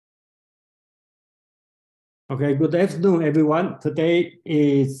Okay, good afternoon, everyone. Today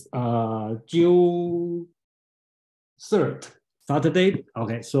is June 3rd, Saturday.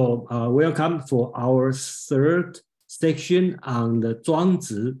 Okay, so welcome for our third section on the Zhuang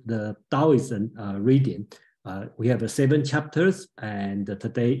Zi, the Taoism reading. We have 7 chapters, and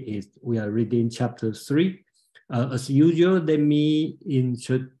today we are reading chapter 3. As usual, let me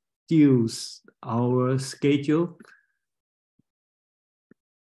introduce our schedule.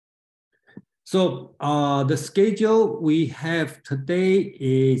 So the schedule we have today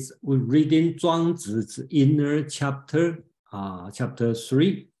is we're reading Zhuang Zi's inner chapter, chapter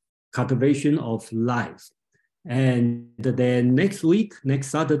 3, Cultivation of Life. And then next week, next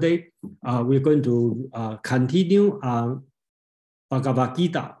Saturday, we're going to continue on Bhagavad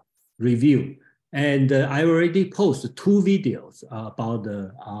Gita review. And I already posted 2 videos about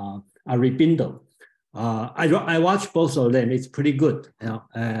the Aurobindo. I watched both of them. It's pretty good, you know,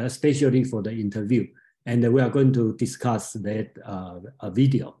 especially for the interview. And we are going to discuss that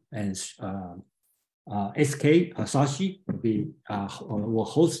video. And SK Sashi will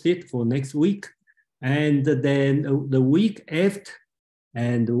host it for next week. And then the week after,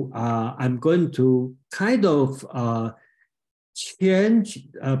 and I'm going to kind of change,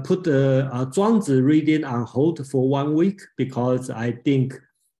 put the Zhuang Zi reading on hold for 1 week, because I think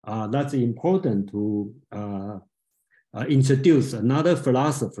that's important to introduce another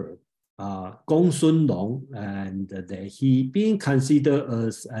philosopher, Gong Sun Long, and that he being considered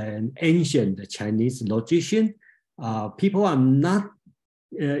as an ancient Chinese logician. People are not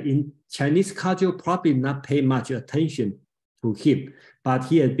in Chinese culture probably not pay much attention to him, but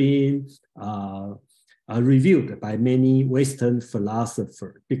he has been reviewed by many Western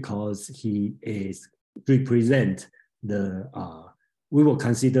philosophers because he is represent the we will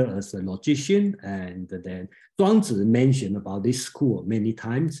consider as a logician. And then Zhuang Zi mentioned about this school many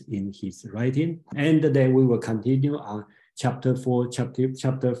times in his writing. And then we will continue on chapter 4,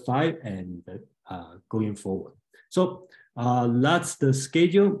 chapter 5, and going forward. So that's the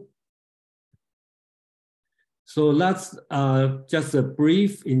schedule. So that's just a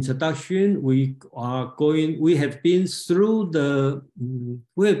brief introduction. We have been through the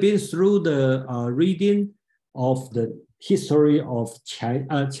reading of the history of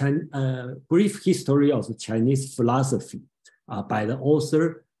brief history of Chinese philosophy by the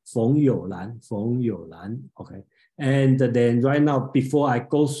author Feng You Lan. Okay, and then right now, before I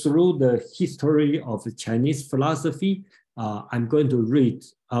go through the history of Chinese philosophy, I'm going to read.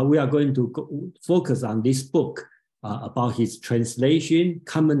 We are going to focus on this book about his translation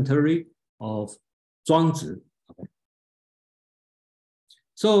commentary of Zhuang Zi. Okay.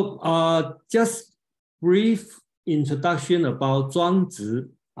 So just brief introduction about Zhuang Zi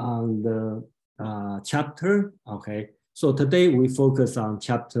on the chapter. Okay, so today we focus on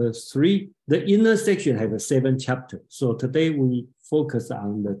chapter 3. The inner section has 7 chapters. So today we focus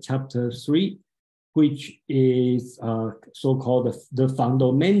on the chapter 3, which is so-called the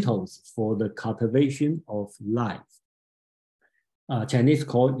fundamentals for the cultivation of life. Chinese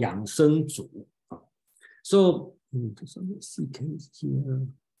called Yang Sheng Zu. So let me see, can you see?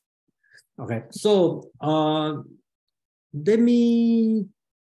 Okay, so let me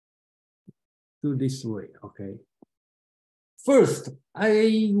do this way. Okay, first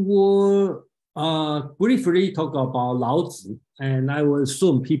I will briefly talk about Lao Tzu, and I will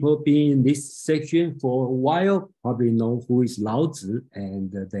assume people being in this section for a while probably know who is Lao Tzu.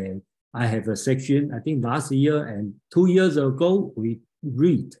 And then I have a section, I think last year and 2 years ago, we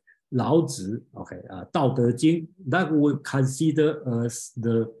read Lao Tzu, okay, Dao De Jing, that we consider as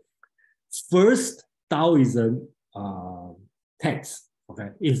the first Taoism text. Okay,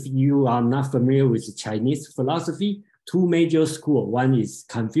 if you are not familiar with Chinese philosophy, 2 major schools. One is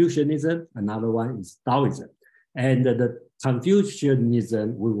Confucianism, another one is Taoism. And the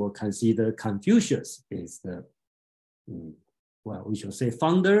Confucianism, we will consider Confucius is the, well, we should say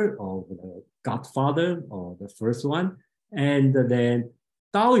founder or the godfather or the first one. And then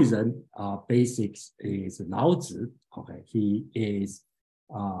Taoism basics is Lao Tzu. Okay, he is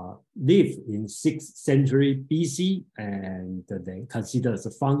lived in 6th century BC, and then considered as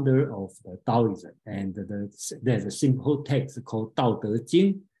the founder of Taoism. And there's a simple text called Dao De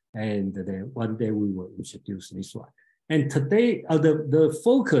Jing, and then one day we will introduce this one. And today, the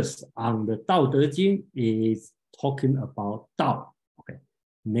focus on the Dao De Jing is talking about Dao, okay,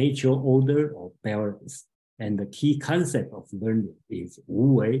 nature, order, or balance. And the key concept of learning is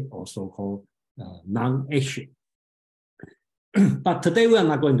Wu Wei, or so-called non-action. But today we are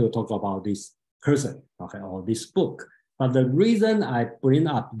not going to talk about this person, okay, or this book. But the reason I bring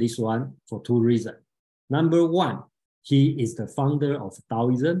up this one for 2 reasons. Number one, he is the founder of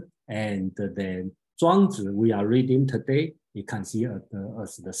Taoism, and then Zhuang Zi we are reading today, you can see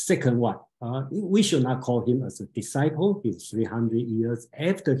as the second one. We should not call him as a disciple. He's 300 years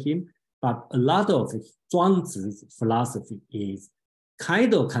after him, but a lot of Zhuang Zi's philosophy is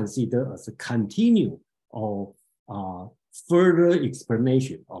kind of considered as a continue or further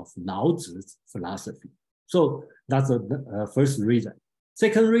explanation of Lao Tzu's philosophy. So that's the first reason.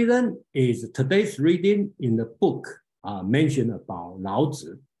 Second reason is today's reading in the book mentioned about Lao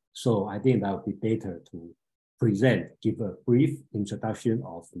Tzu. So I think that would be better to give a brief introduction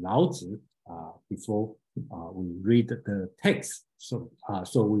of Lao Tzu before we read the text. So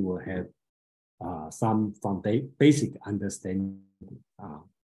we will have some basic understanding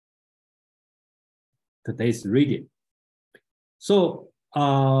today's reading. So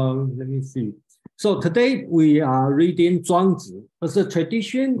let me see. So today we are reading Zhuang Zi. As a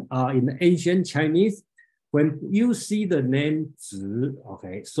tradition in the ancient Chinese, when you see the name Zi,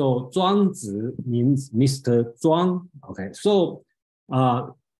 okay, so Zhuang Zi means Mr. Zhuang, okay, so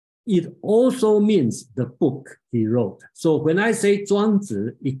it also means the book he wrote. So when I say Zhuang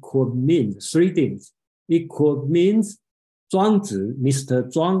Zi, it could mean three things. It could mean Zhuang Zi,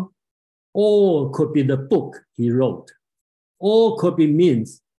 Mr. Zhuang, or could be the book he wrote, or could be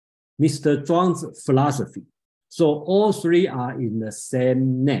means Mr. Zhuang's philosophy. So all three are in the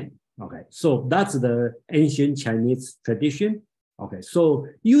same name. Okay, so that's the ancient Chinese tradition. Okay, so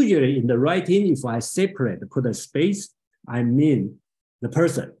usually in the writing, if I separate, put a space, I mean the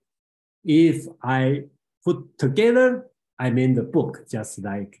person. If I put together, I mean the book, just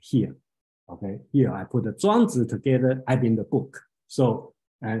like here. Okay, here I put the Zhuang Zi together, I mean the book. So,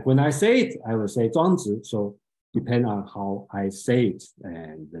 and when I say it, I will say Zhuang Zi. So depend on how I say it,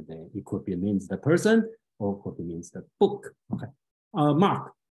 and then it could be means the person, or could be means the book. Okay,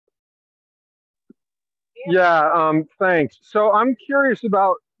 Mark. Yeah, thanks. So I'm curious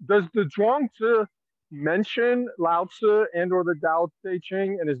about, does the Zhuang Tzu mention Lao Tzu and or the Tao Te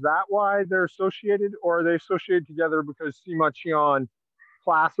Ching, and is that why they're associated, or are they associated together because Sima Qian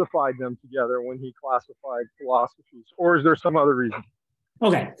classified them together when he classified philosophies, or is there some other reason?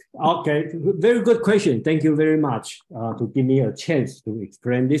 Okay, very good question. Thank you very much to give me a chance to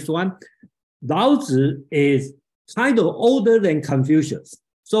explain this one. Lao Tzu is kind of older than Confucius.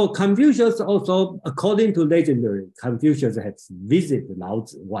 So Confucius also, according to legendary, Confucius has visited Lao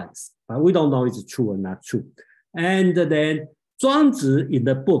Tzu once, but we don't know if it's true or not true. And then Zhuang Zi in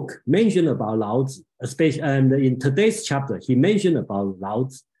the book mentioned about Lao Tzu, especially, and in today's chapter, he mentioned about Lao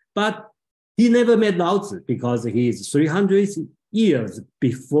Tzu, but he never met Lao Tzu because he is 300 years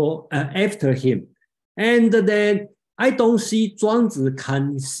before, after him. And then I don't see Zhuang Zi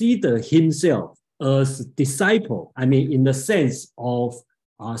consider himself as disciple. I mean, in the sense of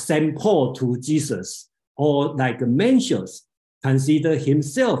St. Paul to Jesus, or like Mencius consider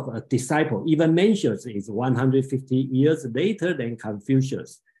himself a disciple. Even Mencius is 150 years later than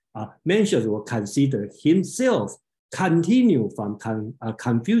Confucius. Mencius will consider himself continue from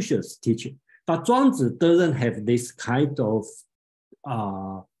Confucius' teaching. But Zhuang Zi doesn't have this kind of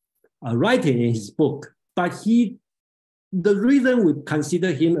writing in his book. But the reason we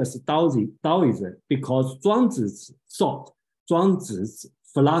consider him as Taoism, because Zhuang Zi's thought, Zhuang Zi's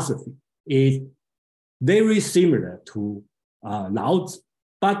philosophy is very similar to Lao Tzu,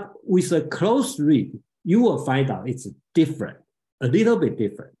 but with a close read, you will find out it's different, a little bit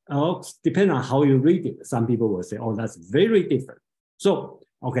different. Depending on how you read it, some people will say, oh, that's very different. So,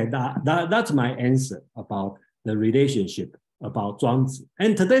 okay, that's my answer about the relationship about Zhuang Zi.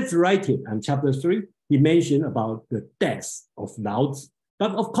 And today's writing on chapter 3, he mentioned about the death of Lao Tzu.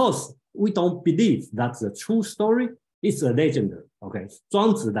 But of course, we don't believe that's a true story. It's a legendary. Okay,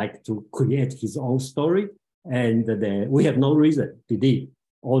 Zhuang Zi like to create his own story, and we have no reason to believe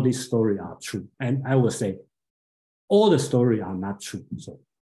all these stories are true. And I will say, all the stories are not true. So,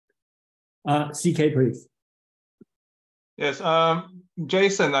 CK, please. Yes,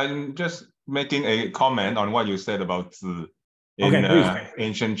 Jason, I'm just making a comment on what you said about Zi in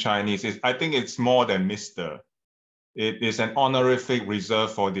ancient Chinese. I think it's more than Mr. It is an honorific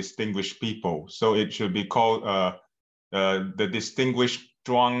reserved for distinguished people. So it should be called the distinguished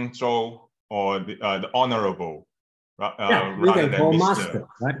Zhuang Zhou, or the honorable, rather than Mr. Master,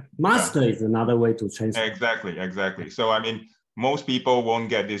 right? Master is another way to translate. Exactly. So I mean, most people won't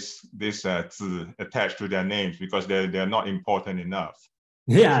get this Zi attached to their names because they're not important enough.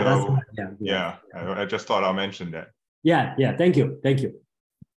 Yeah, so, that's right. Yeah. I just thought I'll mention that. Yeah. Thank you.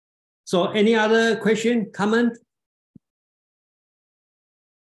 So, any other question, comment?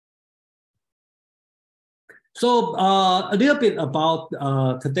 So a little bit about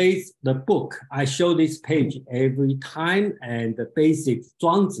today's the book. I show this page every time, and the basic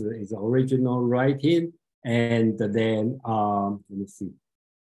Zhuang Zi is the original writing, and then let me see.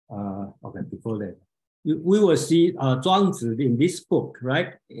 Okay, before that, we will see Zhuang Zi in this book,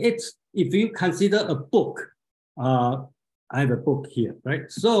 right? It's if you consider a book. I have a book here, right?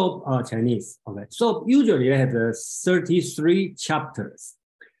 So Chinese, okay. So usually I have 33 chapters,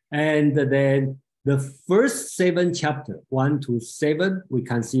 and then the first 7 chapters, 1 to 7, we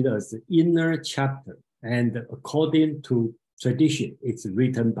consider as the inner chapter, and according to tradition, it's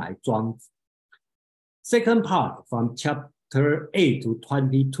written by Zhuang Zi. Second part, from chapter 8 to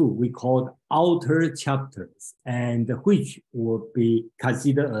 22, we call outer chapters, and which will be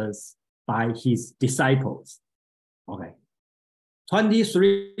considered as by his disciples. Okay.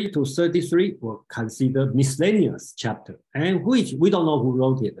 23 to 33 were considered miscellaneous chapter, and which we don't know who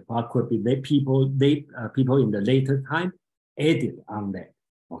wrote it, but could be people in the later time added on that.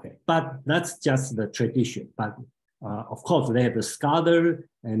 Okay, but that's just the tradition. But of course, they have a scholar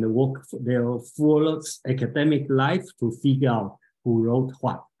and work their full academic life to figure out who wrote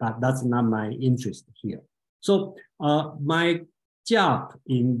what. But that's not my interest here. So my job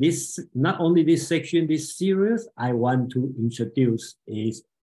in this, not only this section, this series, I want to introduce is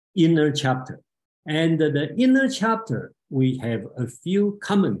inner chapter. And the inner chapter, we have a few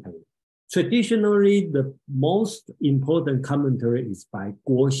commentaries. Traditionally, the most important commentary is by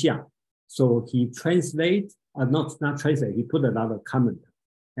Guo Xiang. So he translates, not translate, he put another commentary.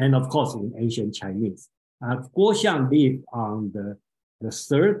 And of course, in ancient Chinese. Guo Xiang lived on the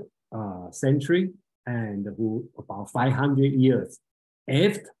 3rd century, and who about 500 years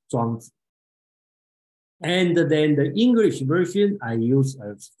after Zhuang Zi. And then the English version I use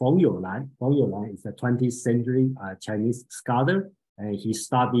as Feng You Lan. Feng You Lan is a 20th century Chinese scholar, and he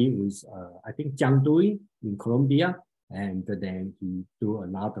studied with, I think, Jiang Dui in Colombia, and then he do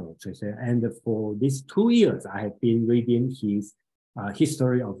another translation. And for these 2 years, I have been reading his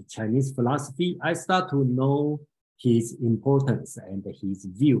history of Chinese philosophy. I start to know his importance and his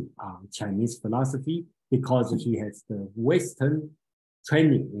view on Chinese philosophy because he has the Western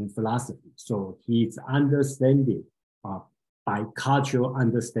training in philosophy. So his understanding, by cultural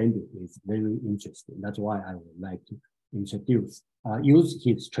understanding, is very interesting. That's why I would like to use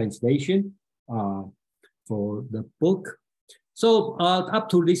his translation for the book. So up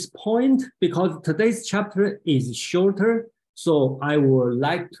to this point, because today's chapter is shorter, so I would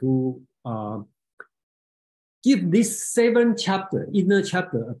like to give this 7 chapter, inner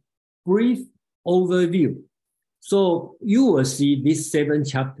chapter, a brief overview. So you will see this 7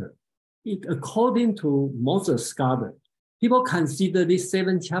 chapter. According to most scholars, people consider this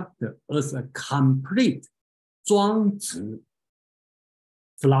 7 chapter as a complete Zhuang Zi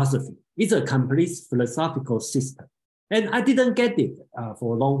philosophy. It's a complete philosophical system. And I didn't get it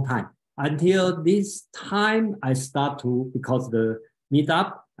for a long time. Until this time, I start to, because the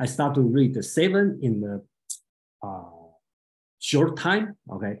meetup, I start to read the 7 in the short time,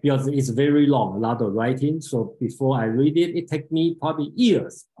 okay, because it's very long, a lot of writing. So before I read it, it takes me probably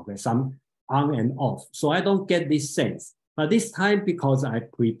years, okay, some on and off. So I don't get this sense. But this time, because I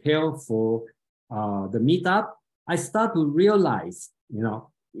prepare for the meetup, I start to realize,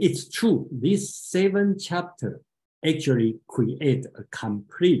 it's true. This 7 chapter actually create a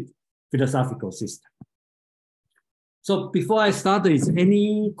complete philosophical system. So before I start, is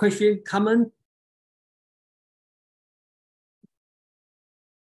any question, comment?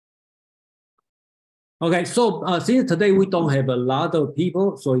 Okay, so since today we don't have a lot of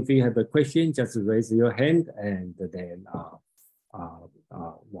people, so if you have a question, just raise your hand, and then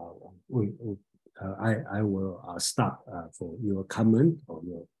I will stop for your comment or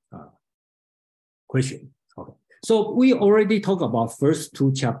your question. Okay, so we already talked about first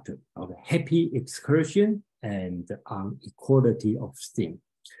 2 chapters, okay, happy excursion and equality of things.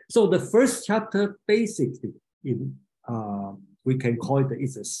 So the first chapter basically, we can call it,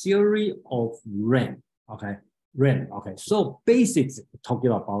 it's a series of realm. Okay, realm. Okay, so basics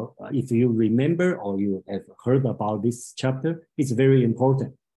talking about, if you remember or you have heard about this chapter, it's very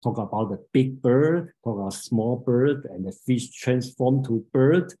important. Talk about the big bird, talk about small bird, and the fish transform to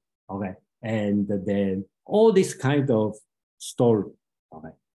bird. Okay, and then all this kind of story.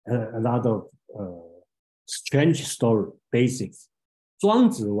 Okay, a lot of strange story basics.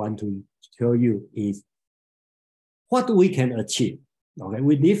 Zhuang Zi want to tell you is what we can achieve. Okay,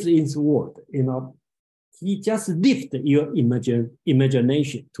 we live in this world, he just lift your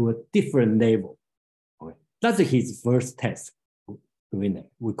imagination to a different level. Okay. That's his first task doing that.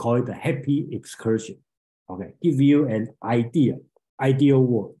 We call it a happy excursion. Okay, give you an ideal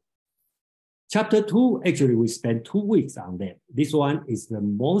world. Chapter 2, actually, we spent 2 weeks on that. This one is the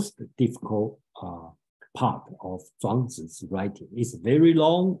most difficult part of Zhuang Zi's writing. It's very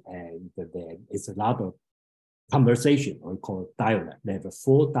long, and then it's a lot of conversation, or called dialogue. They have a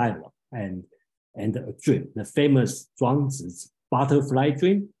full dialogue and a dream. The famous Zhuang Zi's butterfly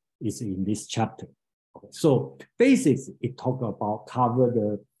dream is in this chapter. Okay. So basics, it cover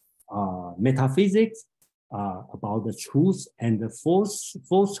the metaphysics, about the truth and the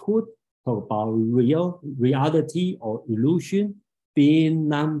falsehood, talk about reality or illusion, being,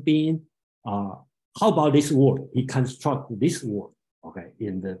 non-being. How about this world? He constructed this world, okay,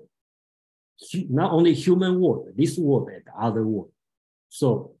 in the not only human world, this world and the other world.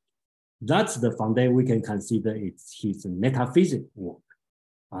 So that's the foundation we can consider it's his metaphysics work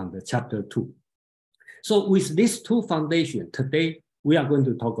on the chapter 2. So with these two foundations, today we are going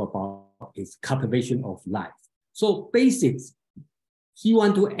to talk about is cultivation of life. So basics, he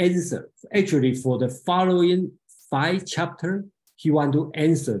want to answer, actually for the following 5 chapters, he want to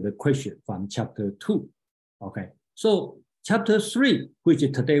answer the question from chapter 2. Okay, so chapter 3, which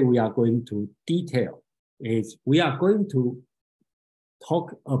today we are going to detail, is we are going to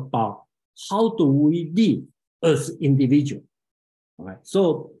talk about how do we live as individual. All right,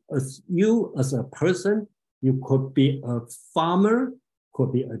 so as you as a person, you could be a farmer,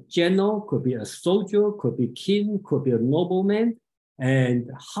 could be a general, could be a soldier, could be king, could be a nobleman, and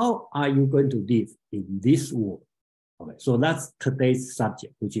how are you going to live in this world? Okay, so that's today's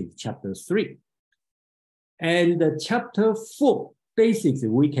subject, which is chapter 3. And the chapter 4, basically,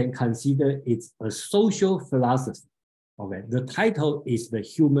 we can consider it's a social philosophy. Okay, the title is The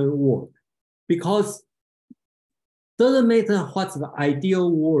Human World, because doesn't matter what the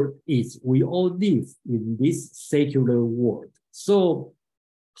ideal world is, we all live in this secular world. So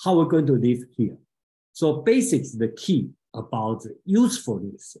how are we going to live here? So basics, the key about the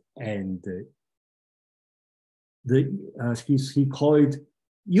usefulness and he called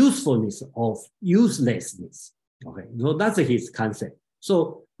usefulness of uselessness. Okay, so that's his concept.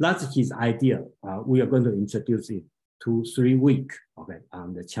 So that's his idea. We are going to introduce it 2-3 weeks. Okay,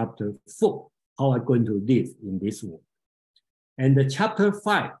 on the chapter 4, how I'm going to live in this world. And the chapter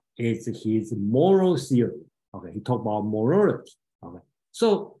 5 is his moral theory. Okay, he talked about morality. Okay,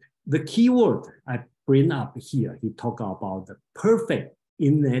 so the key word I bring up here, he talked about the perfect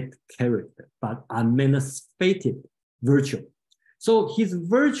innate character, but unmanifested virtue. So his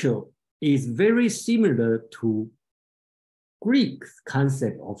virtue is very similar to Greek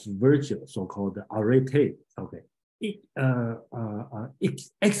concept of virtue, so-called arete. Okay,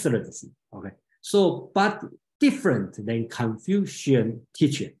 excellency. Okay, so but different than Confucian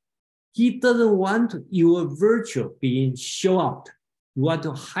teaching. He doesn't want your virtue being shown out. You want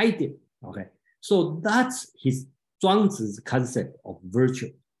to hide it. Okay, so that's his Zhuang Zi's concept of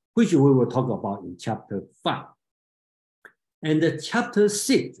virtue, which we will talk about in chapter 5. And the chapter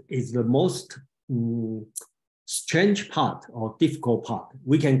 6 is the most strange part or difficult part.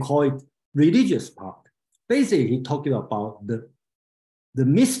 We can call it religious part. Basically, he's talking about the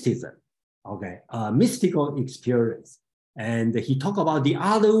mysticism, okay, mystical experience. And he talked about the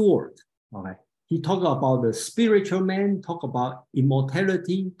other world, okay. He talked about the spiritual man, talk about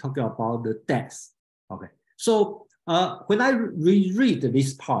immortality, talk about the death, okay. So when I reread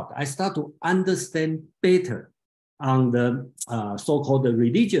this part, I start to understand better on the so-called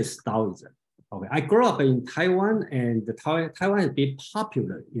religious Taoism. Okay, I grew up in Taiwan, and Taiwan has been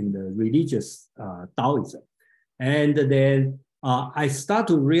popular in the religious Taoism. And then I start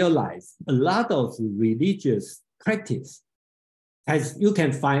to realize a lot of religious practice, as you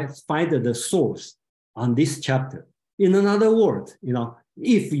can find the source on this chapter. In another word, you know,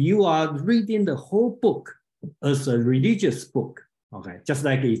 if you are reading the whole book as a religious book, okay, just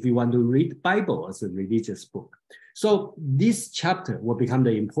like if you want to read Bible as a religious book. So this chapter will become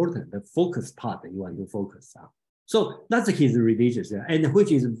the important, the focus part that you want to focus on. So that's his religious, and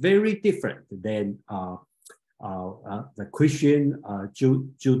which is very different than the Christian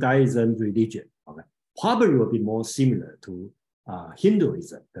Judaism religion. Okay, probably will be more similar to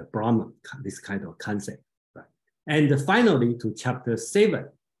Hinduism, the Brahman, this kind of concept. Right? And finally, to chapter 7,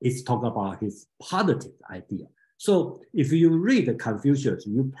 it's talk about his positive idea. So if you read Confucius,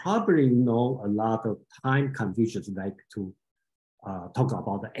 you probably know a lot of time Confucius like to talk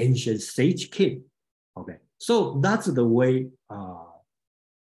about the ancient sage king. Okay, so that's the way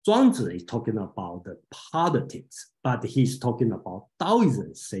Zhuang Zi is talking about the politics, but he's talking about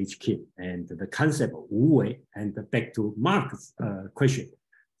Taoism sage king and the concept of Wu Wei. And back to Mark's question,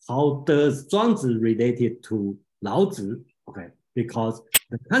 how does Zhuang Zi related to Lao Tzu? Okay, because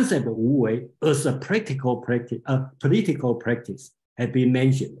the concept of Wu Wei as a practical practice, political practice, had been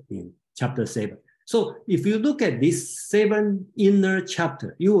mentioned in chapter 7. So if you look at this 7 inner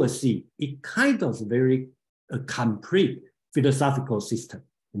chapter, you will see it kind of very complete philosophical system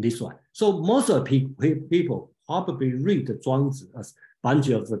in this one. So most of the people probably read Zhuang Zi as bunch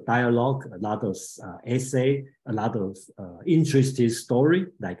of dialogue, a lot of essay, a lot of interesting story.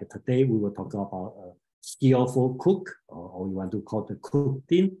 Like today we will talk about skillful cook, or we want to call the Cook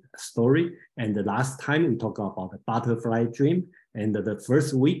Ting story. And the last time we talked about the butterfly dream. And the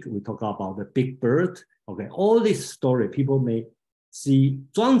first week we talk about the big bird. Okay, all this story, people may see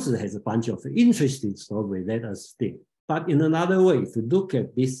Zhuang Zi has a bunch of interesting stories, let us think. But in another way, if you look at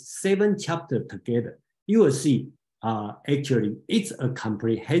this 7 chapters together, you will see actually it's a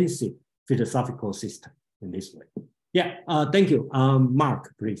comprehensive philosophical system in this way. Yeah, thank you. Mark,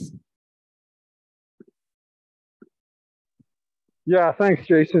 please. Yeah, thanks,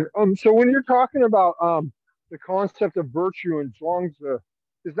 Jason. So when you're talking about the concept of virtue in Zhuang Zi,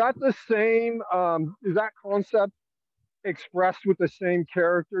 is that the same? Is that concept expressed with the same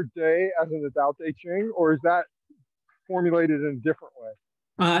character day as in the Tao Te Ching, or is that formulated in a different way?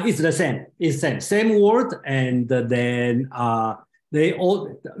 It's the same. It's the same word, and then they all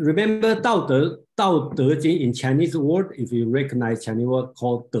remember Dao De Jing in Chinese word. If you recognize Chinese word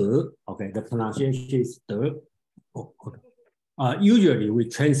called De, okay, the pronunciation is De. Oh, okay. Usually we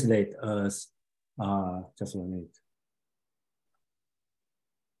translate as just 1 minute.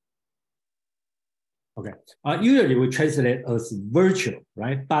 Okay. Usually we translate as virtue,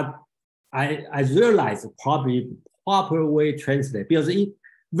 right? But I realize probably proper way translate, because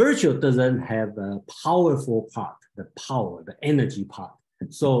virtue doesn't have a powerful part, the power, the energy part.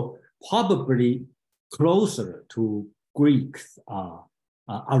 So probably closer to Greek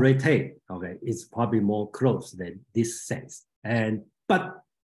arete, okay, it's probably more close than this sense. But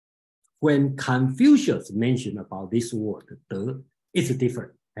when Confucius mentioned about this word, De, it's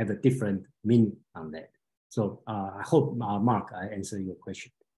different, have a different meaning on that. So I hope, Mark, I answered your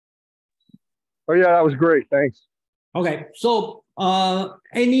question. Oh yeah, that was great, thanks. Okay, so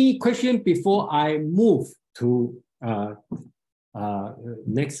any question before I move to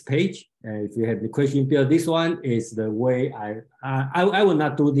next page? If you have the question, because this one is the way I will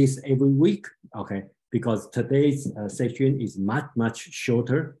not do this every week, okay? Because today's session is much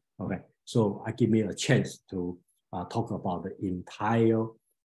shorter, okay? So I give me a chance to talk about the entire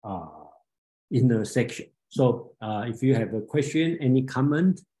inner section. So if you have a question, any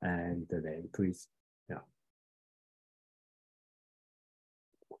comment, and then please, yeah.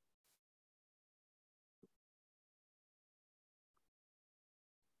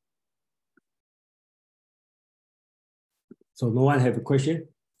 So no one have a question?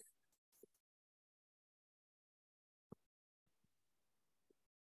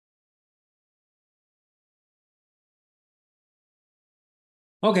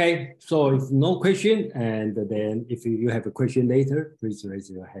 Okay, so if no question, and then if you have a question later, please raise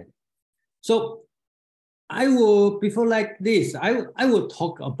your hand. So I will, before like this, I will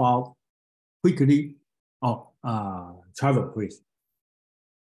talk about quickly, Trevor, please.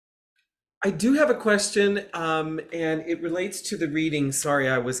 I do have a question, and it relates to the reading. Sorry,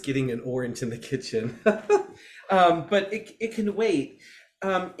 I was getting an orange in the kitchen, but it can wait.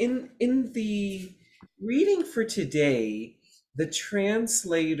 In the reading for today, the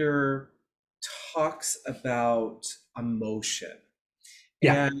translator talks about emotion,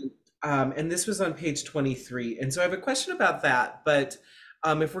 Yeah. And this was on page 23. And so I have a question about that, but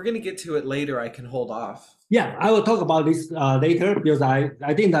if we're going to get to it later, I can hold off. Yeah, I will talk about this later, because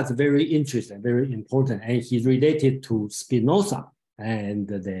I think that's very interesting, very important, and he's related to Spinoza. And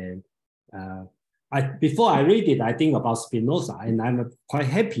then before I read it, I think about Spinoza, and I'm quite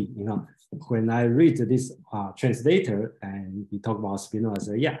happy, you know, when I read this translator and he talk about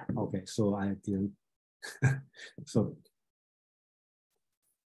Spinoza. Yeah, okay, so I didn't. So,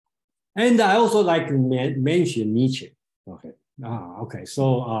 and I also like to mention Nietzsche. Okay, okay,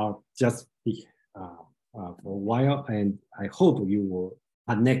 so just for a while, and I hope you will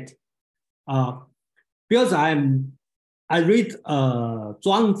connect. Because I read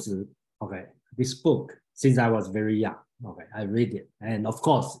Zhuang Zi, okay, this book since I was very young. Okay, I read it, and of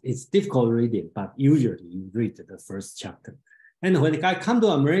course it's difficult reading, but usually you read the first chapter. And when I come to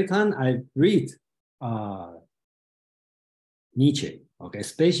American, I read Nietzsche, okay,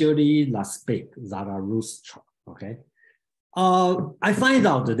 especially last book, Zarathustra. Okay, I find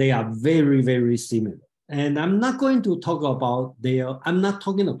out that they are very similar. And I'm not going to talk about I'm not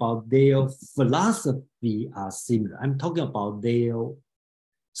talking about their philosophy are similar. I'm talking about their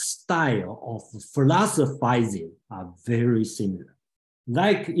style of philosophizing are very similar.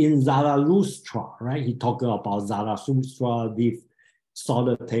 Like in Zarathustra, right? He talked about Zarathustra live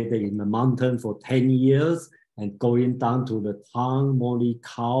solitaire in the mountain for 10 years and going down to the town, molly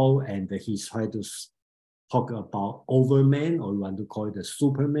cow, and he tried to talk about overman, or you want to call it the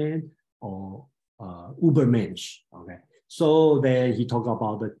Superman, or Ubermensch, okay? So then he talked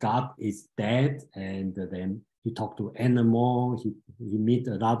about the God is dead, and then he talked to animal, he meet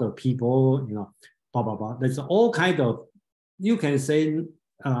a lot of people, you know, blah, blah, blah. There's all kind of, you can say,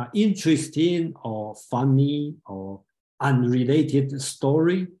 interesting or funny or unrelated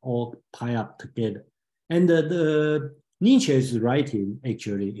story all piled up together. And the Nietzsche's writing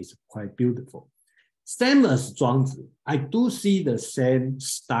actually is quite beautiful. Same as Zhuang Zi, I do see the same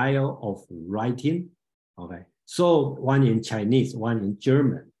style of writing, okay? So one in Chinese, one in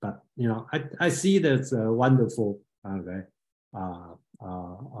German, but you know, I see there's a wonderful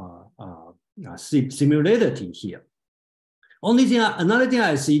similarity here. Another thing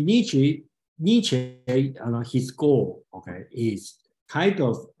I see Nietzsche, his goal, okay, is kind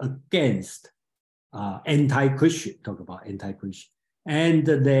of against anti-Christian, talk about anti-Christian. And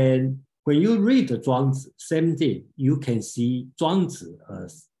then when you read Zhuang Zi, same thing, you can see Zhuang Zi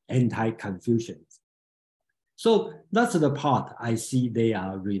as anti-Confucian. So that's the part I see they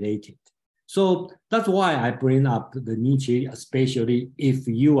are related. So that's why I bring up the Nietzsche, especially if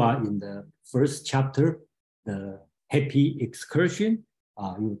you are in the first chapter, the happy excursion,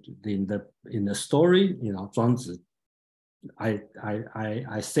 in the story, you know, Zhuang Zi,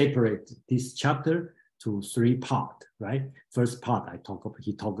 I separate this chapter to 3 parts, right? First part,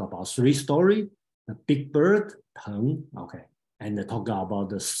 he talked about 3 stories: the big bird, Peng, okay, and they talk about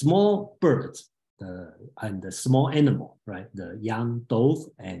the small birds, and the small animal, right? The young dove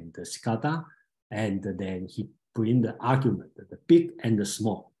and the cicada, and then he bring the argument, the big and the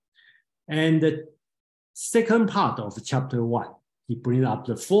small. And the second part of chapter 1, he bring up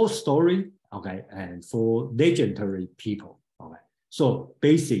the 4 story, okay, and 4 legendary people, okay. So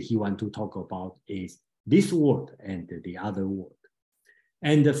basically, he want to talk about is this world and the other world.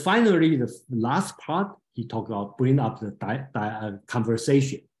 And finally, the last part, he talk about bring up the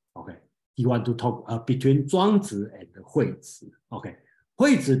conversation, okay. He want to talk between Zhuang Zi and Hui Zi, okay.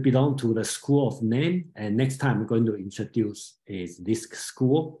 Hui Zi belong to the school of name, and next time I'm going to introduce is this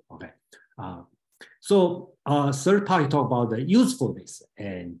school, okay. So third part, he talk about the usefulness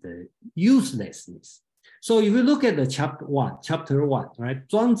and the uselessness. So if you look at the chapter one, right?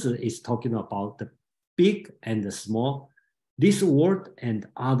 Zhuang Zi is talking about the big and the small, this world and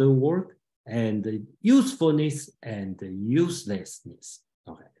other world, and the usefulness and the uselessness.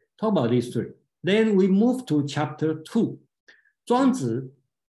 Okay, talk about these 3. Then we move to chapter 2. Zhuang Zi,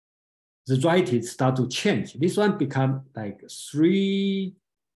 the writing start to change. This one become like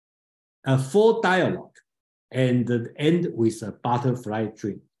 4 dialogue, and end with a butterfly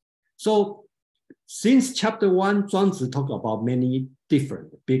dream. So since chapter 1, Zhuang Zi talk about many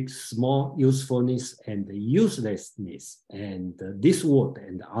different big, small, usefulness, and uselessness, and this world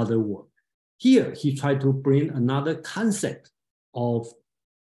and the other world. Here, he tried to bring another concept of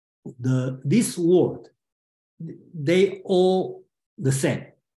this world. They all the same.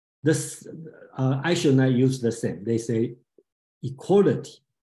 I should not use the same. They say equality.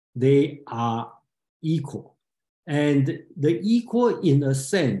 They are equal. And the equal in a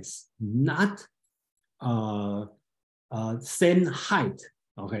sense, not same height,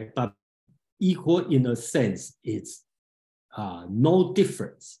 okay, but equal in a sense, it's no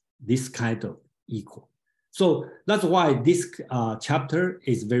difference, this kind of equal. So that's why this chapter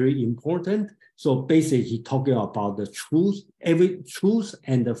is very important. So basically, he talking about the truth, every truth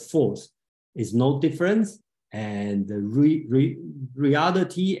and the false is no difference, and the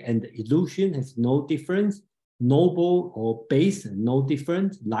reality and illusion has no difference, noble or base, no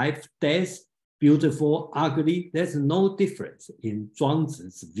difference, life, death, beautiful, ugly, there's no difference in Zhuang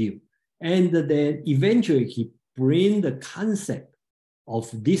Zi's view. And then eventually he bring the concept of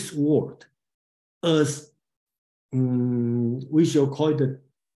this world as, we shall call it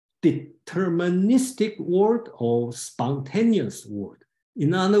the deterministic world or spontaneous world.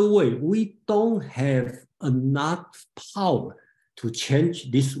 In other words, we don't have enough power to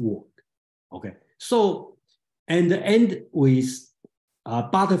change this world, okay? So, and end with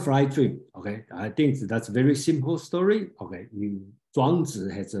butterfly dream, okay? I think that's a very simple story, okay? Zhuang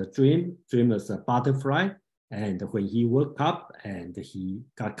Zi has a dream as a butterfly, and when he woke up and he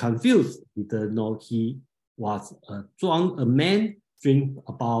got confused, he didn't know he was a man dream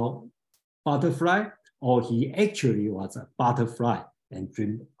about butterfly, or he actually was a butterfly and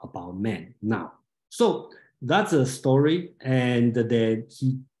dream about man now. So that's a story, and then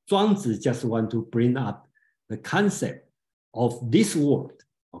Zhuang Zi just want to bring up the concept of this world,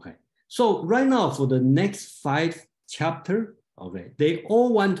 okay? So right now for the next 5 chapters, okay, they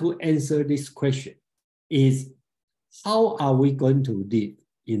all want to answer this question is, how are we going to live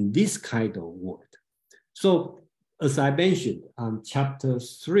in this kind of world? So as I mentioned, chapter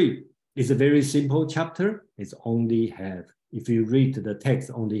 3 is a very simple chapter. It's only have, if you read the text,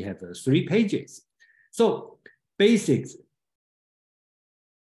 only have 3 pages. So basics,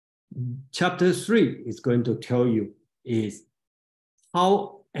 chapter 3 is going to tell you is,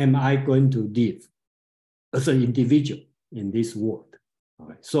 how am I going to live as an individual in this world? All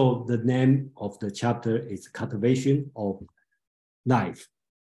right. So the name of the chapter is Cultivation of Life.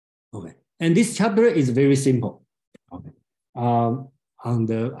 Okay. And this chapter is very simple. Okay.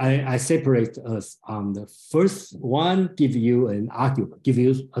 I separate us on the first one, give you an argument, give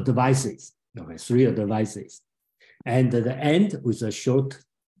you advices. Okay, 3 advices. And at the end with a short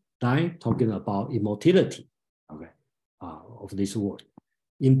line talking about immortality, okay, of this world.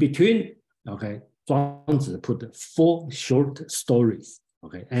 In between, okay, Zhuang Zi put 4 short stories.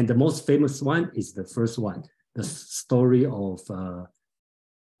 Okay, and the most famous one is the first one, the story of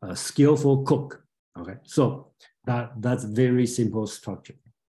a skillful cook. Okay, so that's very simple structure.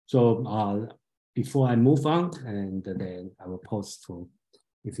 So before I move on, and then I will pause for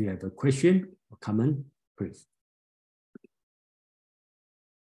if you have a question or comment, please.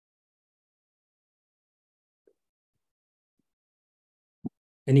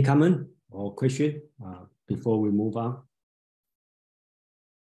 Any comment or question before we move on?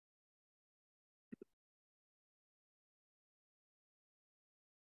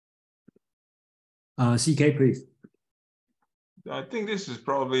 CK, please. I think this is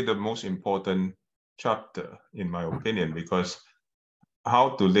probably the most important chapter, in my opinion, because how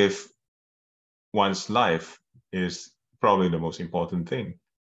to live one's life is probably the most important thing.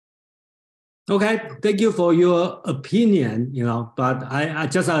 Okay, thank you for your opinion, you know, but I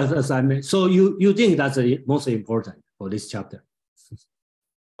just as I mentioned, so you think that's the most important for this chapter?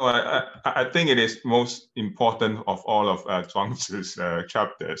 Well, I think it is most important of all of Zhuang Tzu's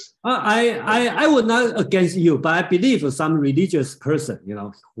chapters. I would not against you, but I believe some religious person, you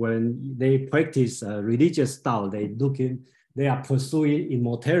know, when they practice religious style, they are pursuing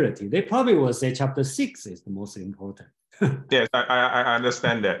immortality. They probably will say chapter 6 is the most important. Yes, I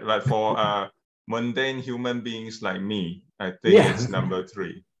understand that, but for mundane human beings like me, I think it's number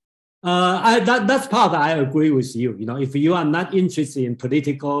 3. That's part I agree with you. You know, if you are not interested in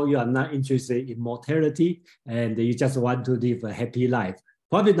political, you are not interested in mortality, and you just want to live a happy life,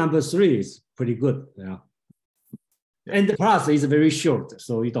 probably number 3 is pretty good. You know, and the plus is very short,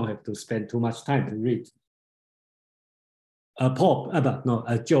 so you don't have to spend too much time to read. Paul,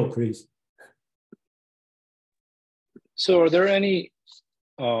 Joe, please. So, are there any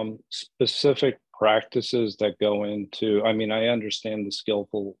specific practices that go into? I mean, I understand the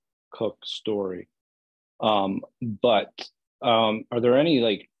skillful cook story, but are there any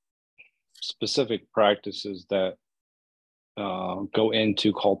like specific practices that go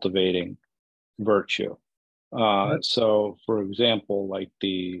into cultivating virtue? So, for example, like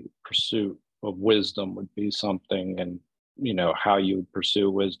the pursuit of wisdom would be something, and you know how you would pursue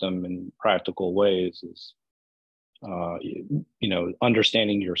wisdom in practical ways is, you know,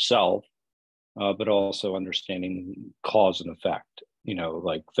 understanding yourself, but also understanding cause and effect. You know,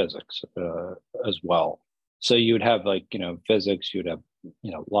 like physics as well. So you would have like, you know, physics, you'd have,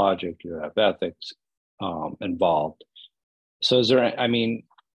 you know, logic, you would have ethics involved. So is there, I mean,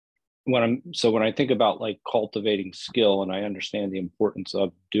 when I think about like cultivating skill, and I understand the importance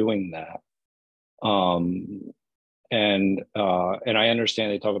of doing that, and I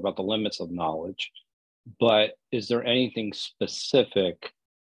understand they talk about the limits of knowledge, but is there anything specific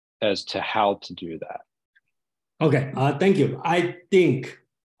as to how to do that? Okay, thank you. I think,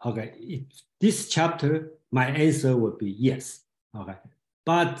 okay, this chapter, my answer would be yes. Okay,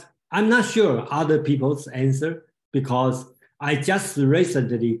 but I'm not sure other people's answer, because I just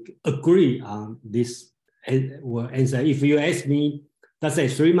recently agree on this answer. If you ask me, let's say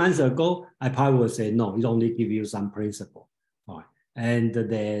 3 months ago, I probably would say no, it only give you some principle. All right. And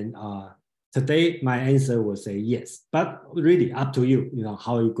then today, my answer will say yes, but really up to you, you know,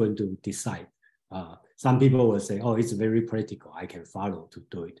 how are you going to decide? Some people will say, oh, it's very practical, I can follow to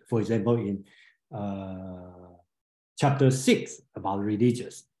do it. For example, in chapter 6 about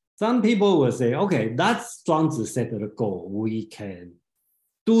religious, some people will say, okay, that's Zhuang Zi set the goal. We can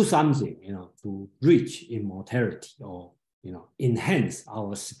do something, you know, to reach immortality or, you know, enhance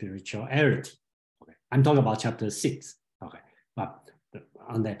our spirituality. Okay, I'm talking about chapter 6. Okay, but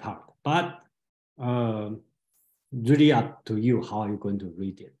on that part, but really up to you how you're going to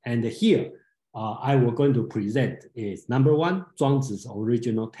read it. And here, I will going to present is number one, Zhuang Zi's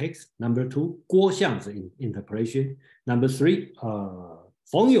original text. Number two, Guo Xiang's interpretation. Number three,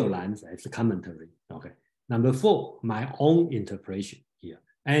 Feng You Lan's as a commentary. Okay. Number four, my own interpretation here.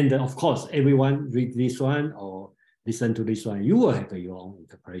 And of course, everyone read this one or listen to this one, you will have your own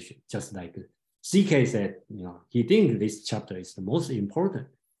interpretation. Just like CK said, he thinks this chapter is the most important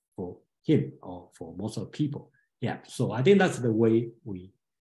for him or for most of people. Yeah. So I think that's the way we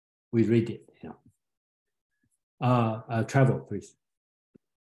read it. Travel, please.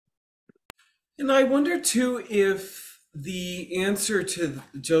 And I wonder too if the answer to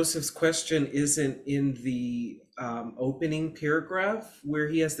Joseph's question isn't in the opening paragraph, where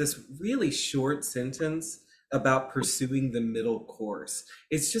he has this really short sentence about pursuing the middle course.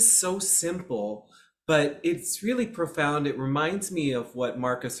 It's just so simple, but it's really profound. It reminds me of what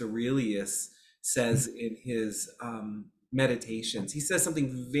Marcus Aurelius says in his Meditations. He says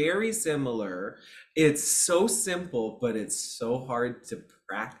something very similar. It's so simple, but it's so hard to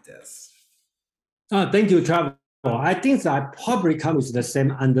practice. Thank you, Travel. I think that probably comes with the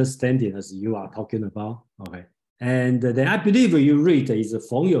same understanding as you are talking about. Okay, and then I believe you read is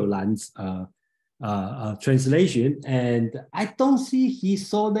Feng You Lan's translation, and I don't see he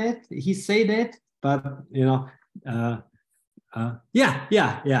say that, but yeah.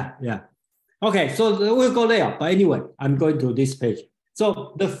 Okay, so we'll go there. But anyway, I'm going to this page.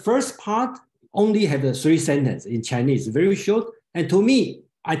 So the first part only had the three sentences in Chinese, very short. And to me,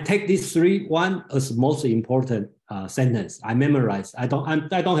 I take this one as most important sentence. I memorize. I don't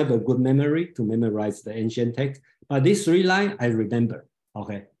have a good memory to memorize the ancient text, but these three lines I remember.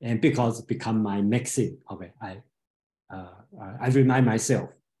 Okay, and because it become my maxim. Okay, I remind myself.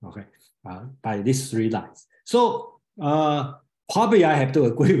 Okay, by these three lines. So probably I have to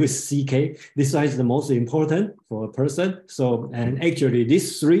agree with CK. This one is the most important for a person. So, and actually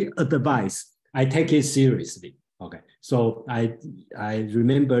these three advice, I take it seriously. Okay, so I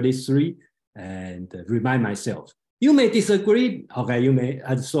remember these three and remind myself. You may disagree. Okay, you may.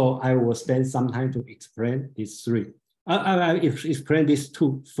 And so I will spend some time to explain these three. I explain these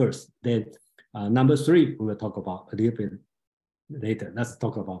two first. Then number three we will talk about a little bit later. Let's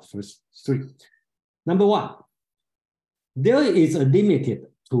talk about first three. Number one. There is a limit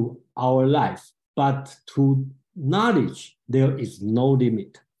to our life, but to knowledge, there is no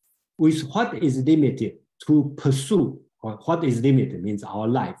limit. With what is limited to pursue, or what is limited means our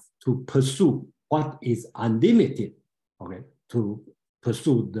life, to pursue what is unlimited, okay, to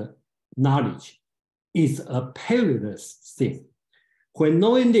pursue the knowledge is a perilous thing. When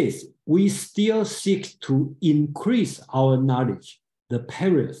knowing this, we still seek to increase our knowledge. The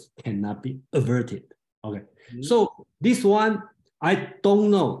perils cannot be averted. Okay, so this one, I don't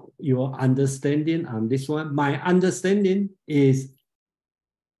know your understanding on this one. My understanding is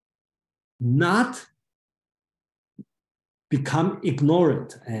not become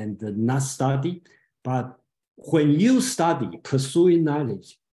ignorant and not study, but when you study, pursuing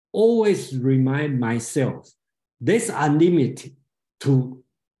knowledge, always remind myself, there's unlimited to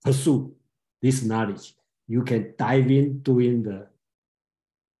pursue this knowledge. You can dive in doing the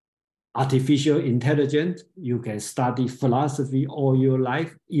artificial intelligence, you can study philosophy all your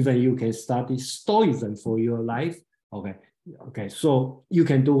life, even you can study Stoicism for your life. Okay, so you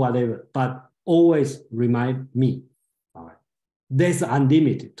can do whatever, but always remind me, all right, there's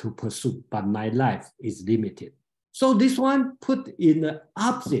unlimited to pursue, but my life is limited. So this one put in the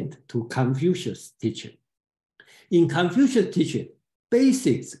opposite to Confucius' teaching. In Confucius' teaching,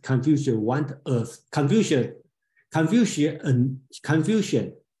 basics Confucius want us, Confucian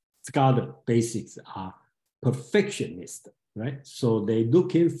scholar basics are perfectionist, right? So they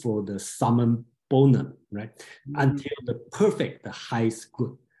looking for the summum bonum, right? Until the perfect, the highest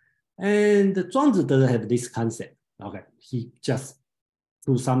good. And Zhuang Zi doesn't have this concept. Okay, he just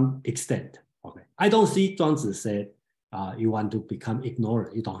to some extent. Okay, I don't see Zhuang Zi said you want to become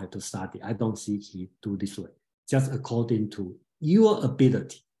ignorant, you don't have to study. I don't see he do this way. Just according to your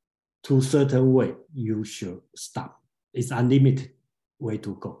ability, to a certain way, you should stop. It's unlimited way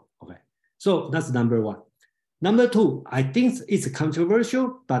to go. Okay, so that's number one. Number two, I think it's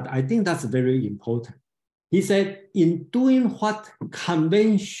controversial, but I think that's very important. He said, in doing what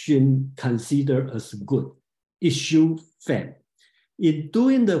convention consider as good, it should fail. In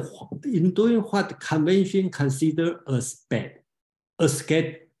doing what convention consider as bad,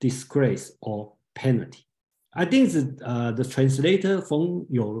 escape disgrace or penalty. I think the translator Feng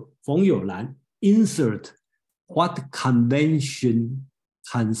You Lan insert what convention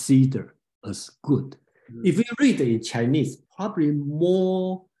consider as good. If you read it in Chinese, probably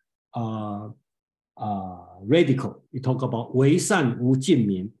more radical. You talk about 为善无尽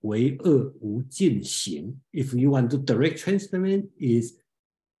名，为恶无尽行. If you want to direct translate, is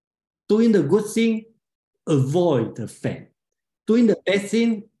doing the good thing, avoid the fame. Doing the bad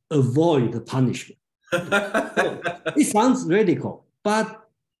thing, avoid the punishment. It sounds radical, but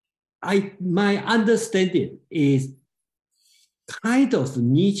my understanding is kind of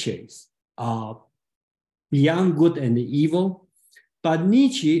Nietzsche's beyond good and evil, but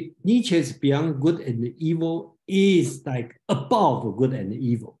Nietzsche's beyond good and evil is like above good and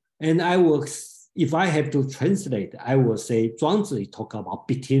evil. And if I have to translate, I will say Zhuang Zi talk about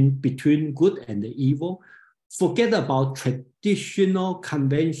between good and evil. Forget about traditional,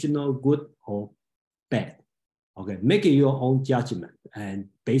 conventional good or bad. Okay, make your own judgment and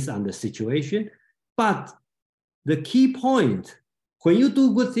based on the situation. But the key point, when you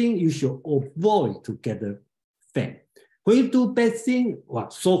do good thing, you should avoid to get the fame. When you do bad thing,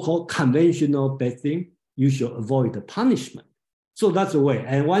 so-called conventional bad thing, you should avoid the punishment. So that's the way.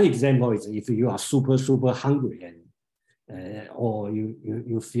 And one example is if you are super, super hungry and or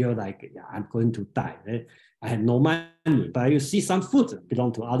you feel like I'm going to die. I have no money, but you see some food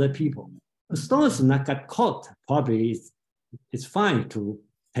belong to other people. As long as not get caught, probably it's fine to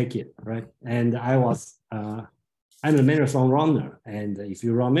take it, right? And I'm a marathon runner, and if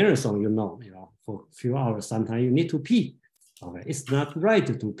you run marathon, you know, for a few hours, sometimes you need to pee. Okay, it's not right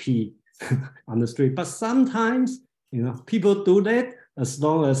to pee on the street, but sometimes, people do that as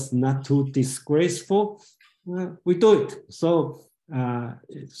long as not too disgraceful. We do it. So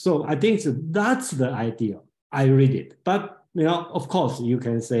I think that's the idea. I read it, but of course, you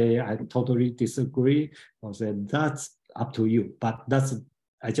can say I totally disagree, or say that's up to you. But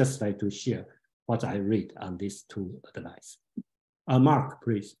I just like to share what I read on these two advice. Mark,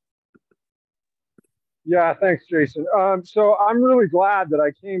 please. Yeah, thanks, Jason. So I'm really glad that I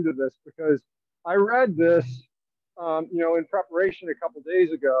came to this because I read this, in preparation a couple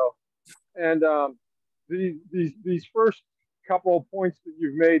days ago, and these first couple of points that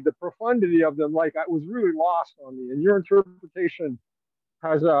you've made, the profundity of them, like, I was really lost on me, and your interpretation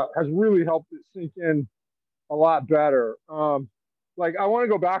has really helped it sink in a lot better. Like, I want to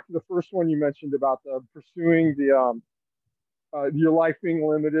go back to the first one you mentioned about the pursuing your life being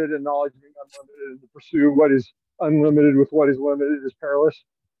limited and knowledge being unlimited, and to pursue what is unlimited with what is limited is perilous.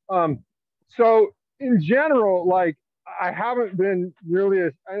 So in general, like, I haven't been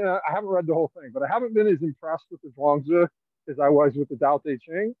really I haven't read the whole thing, but I haven't been as impressed with the Zhuang Zi as I was with the Tao Te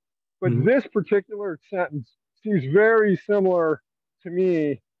Ching. But this particular sentence seems very similar to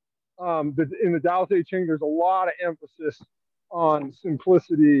me. In the Tao Te Ching, there's a lot of emphasis on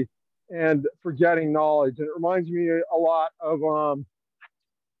simplicity and forgetting knowledge. And it reminds me a lot of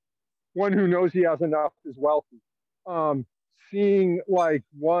one who knows he has enough is wealthy. Seeing like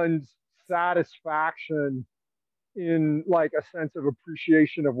one's satisfaction in like a sense of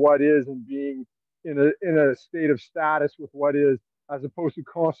appreciation of what is and being in a state of status with what is, as opposed to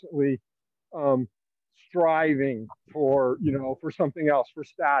constantly striving for something else, for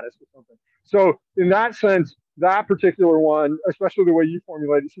status or something. So in that sense, that particular one, especially the way you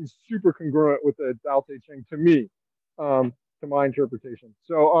formulate it, seems super congruent with the Tao Te Ching to me, to my interpretation.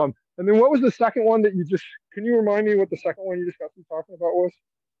 So and then what was the second one that can you remind me what the second one you just got through talking about was?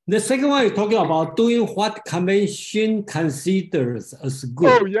 The second one is talking about doing what convention considers as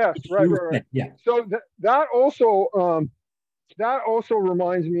good. Oh yes, right. Yeah. So that also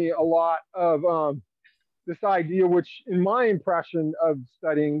reminds me a lot of this idea, which in my impression of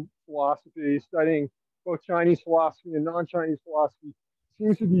studying philosophy, studying both Chinese philosophy and non-Chinese philosophy,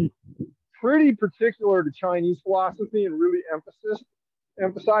 seems to be pretty particular to Chinese philosophy and really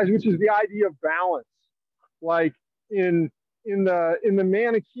emphasize, which is the idea of balance. Like in the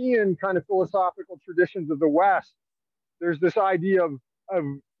Manichaean kind of philosophical traditions of the West, there's this idea of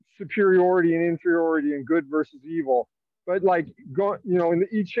superiority and inferiority and good versus evil. But like, in the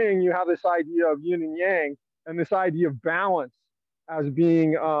I Ching, you have this idea of yin and yang, and this idea of balance as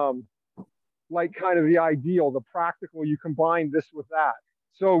being like kind of the ideal, the practical. You combine this with that.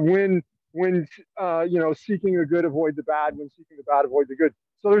 So when seeking the good, avoid the bad. When seeking the bad, avoid the good.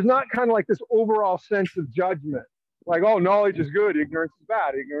 So there's not kind of like this overall sense of judgment, like, oh, knowledge is good, ignorance is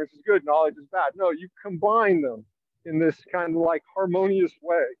bad, ignorance is good, knowledge is bad. No, you combine them in this kind of like harmonious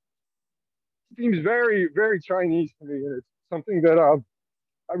way. Seems very, very Chinese to me, and it's something that I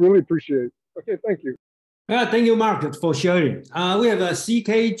really appreciate. Okay, thank you. Thank you, Mark, for sharing. We have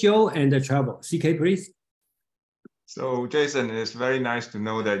CK, Joe, and Travel. CK, please. So, Jason, it's very nice to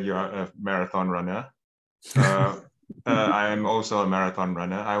know that you are a marathon runner. I am also a marathon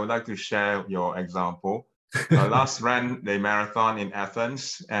runner. I would like to share your example. last ran the marathon in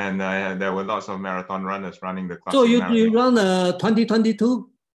Athens, and there were lots of marathon runners running the classic So you marathon. run 2022?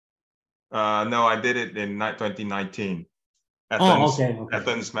 No, I did it in 2019.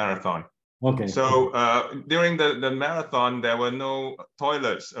 Athens Marathon. Okay. So during the marathon, there were no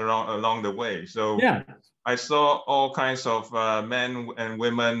toilets along the way. So yeah. I saw all kinds of men and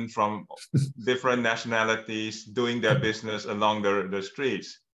women from different nationalities doing their business along the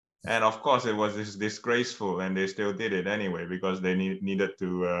streets. And of course, it was disgraceful, and they still did it anyway because they needed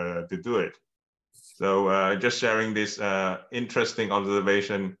to do it. So just sharing this interesting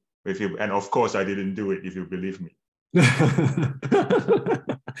observation with you. And of course, I didn't do it, if you believe me.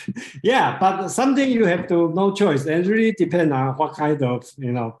 Yeah, but something you have to no choice, and really depend on what kind of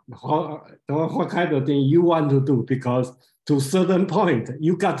what kind of thing you want to do, because to a certain point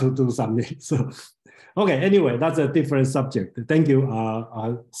you got to do something. So okay, anyway, that's a different subject. Thank you,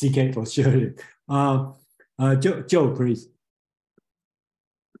 CK, for sharing. Joe, please.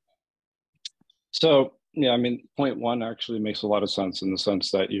 So yeah, I mean, point one actually makes a lot of sense in the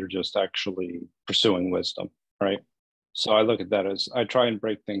sense that you're just actually pursuing wisdom, right? So I look at that as I try and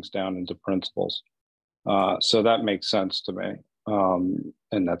break things down into principles. So that makes sense to me,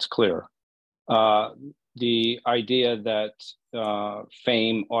 and that's clear. The idea that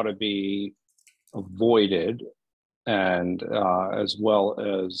fame ought to be avoided, and as well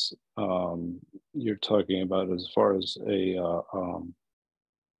as you're talking about as far as a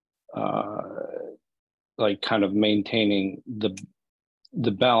like kind of maintaining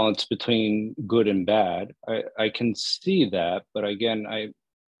the balance between good and bad. I can see that, but again,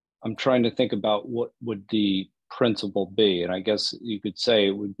 I'm trying to think about what would the principle be, and I guess you could say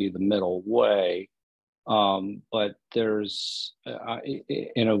it would be the middle way. But there's,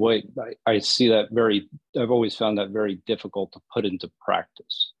 in a way, I see that I've always found that very difficult to put into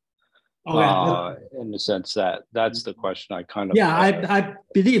practice. Okay. In the sense that that's the question I kind of. Yeah, I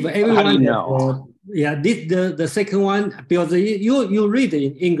believe everyone. How do you know? Yeah, the second one, because you read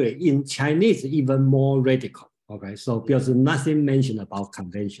in English, in Chinese even more radical. Okay, so because nothing mentioned about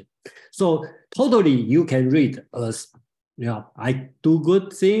convention, so totally you can read as, I do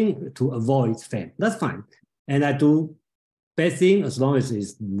good thing to avoid fame. That's fine, and I do bad thing as long as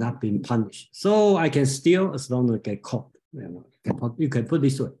it's not being punished. So I can steal as long as I get caught. You can put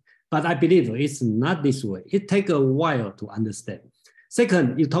this way. But I believe it's not this way. It takes a while to understand.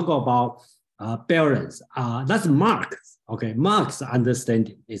 Second, you talk about balance. That's Marx. Okay, Marx's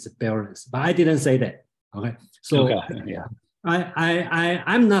understanding is balance, but I didn't say that. Okay, so okay. Yeah,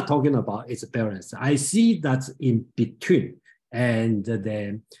 I'm not talking about its balance. I see that's in between, and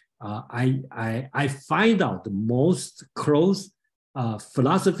then I find out the most close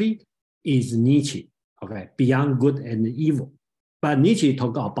philosophy is Nietzsche. Okay, beyond good and evil. But Nietzsche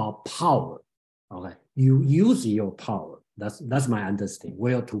talked about power. Okay, you use your power. That's my understanding.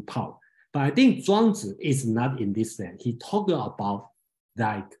 Will to power. But I think Zhuang Zi is not in this sense. He talked about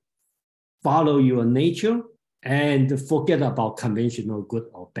like follow your nature and forget about conventional good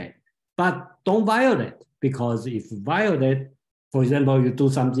or bad. But don't violate, because if you violate, for example, you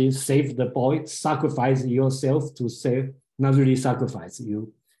do something, save the boy, sacrifice yourself to save, not really sacrifice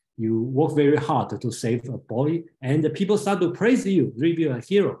you. You work very hard to save a boy, and the people start to praise you, really a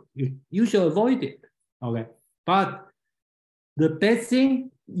hero. You should avoid it. Okay, but the bad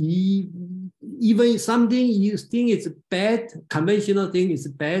thing, even something you think is bad, conventional thing is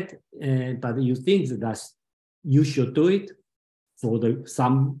bad, but you think that you should do it for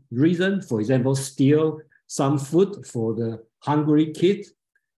some reason. For example, steal some food for the hungry kids.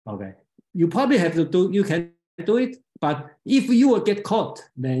 Okay, you probably have to do. You can do it. But if you will get caught,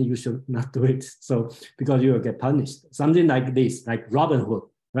 then you should not do it. So because you will get punished. Something like this, like Robin Hood,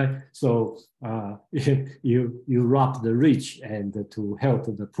 right? So you rob the rich and to help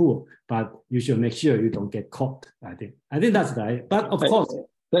the poor, but you should make sure you don't get caught. I think that's right. But of course,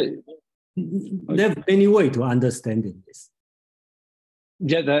 there's many ways to understanding this.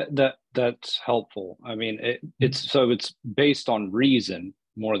 Yeah, that's helpful. I mean, it's based on reason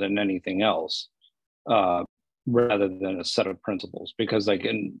more than anything else. Rather than a set of principles, because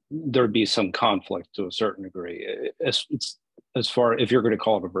there'd be some conflict to a certain degree. It's as far if you're going to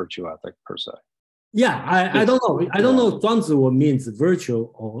call it a virtue ethic per se. Yeah, I don't know. I don't know if Zhuang Zi means virtue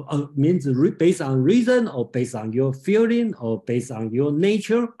or means based on reason or based on your feeling or based on your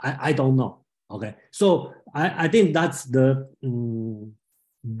nature. I don't know. Okay, so I think that's the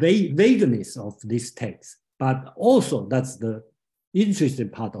vagueness of this text, but also that's the interesting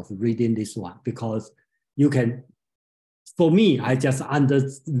part of reading this one, because you can, for me, I just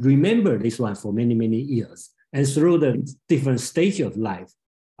remember this one for many, many years. And through the different stages of life,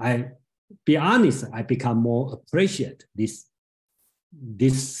 I be honest, I become more appreciate this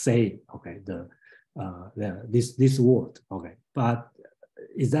saying, okay, this word, okay. But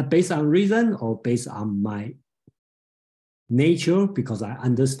is that based on reason or based on my nature because I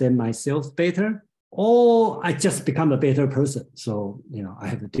understand myself better, or I just become a better person? So, you know, I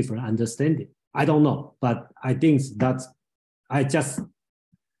have a different understanding. I don't know, but I think that I just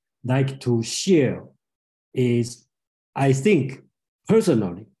like to share is, I think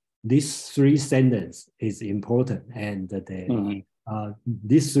personally, these three sentences is important, and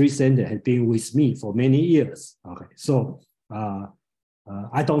these three sentences have been with me for many years. Okay, so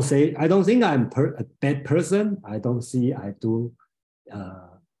I don't think I'm a bad person. I don't see I do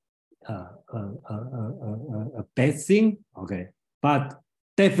a bad thing. Okay, but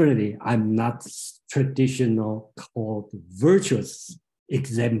definitely I'm not traditional called virtuous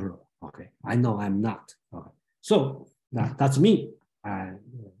example. Okay, I know I'm not. Okay, so that's me.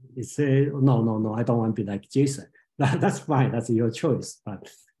 It's no, I don't want to be like Jason. That's fine. That's your choice. But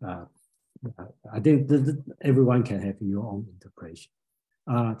I think everyone can have your own interpretation.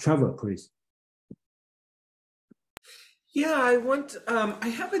 Trevor, please. Yeah, I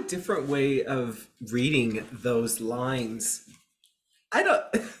have a different way of reading those lines.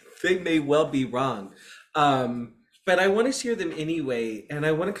 They may well be wrong. But I want to share them anyway. And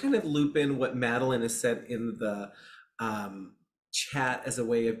I want to kind of loop in what Madeline has said in the chat as a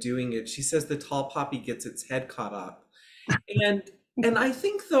way of doing it. She says the tall poppy gets its head caught up. And I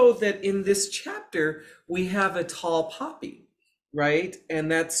think, though, that in this chapter, we have a tall poppy, right?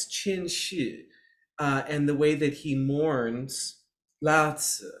 And that's Qin Shi, and the way that he mourns Lao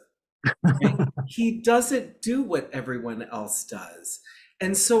Tzu. Right? He doesn't do what everyone else does.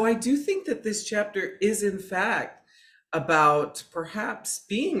 And so I do think that this chapter is, in fact, about perhaps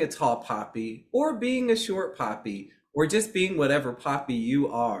being a tall poppy or being a short poppy or just being whatever poppy you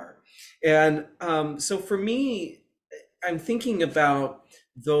are. And so for me, I'm thinking about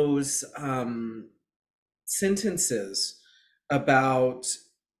those sentences about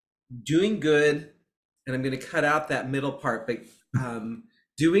doing good, and I'm going to cut out that middle part, but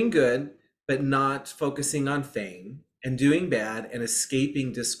doing good, but not focusing on fame, and doing bad and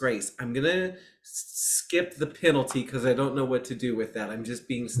escaping disgrace. I'm going to skip the penalty because I don't know what to do with that. I'm just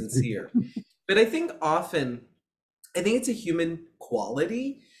being sincere. But I think often, I think it's a human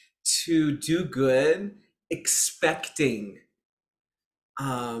quality to do good, expecting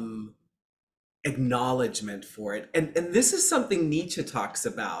acknowledgement for it. And this is something Nietzsche talks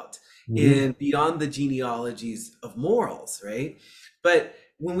about in Beyond the Genealogies of Morals, right? But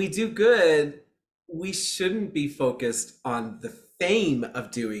when we do good, we shouldn't be focused on the fame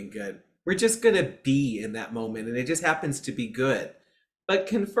of doing good. We're just going to be in that moment, and it just happens to be good. But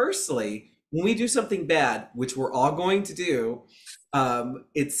conversely, when we do something bad, which we're all going to do,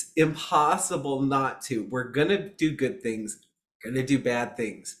 it's impossible not to. We're going to do good things, going to do bad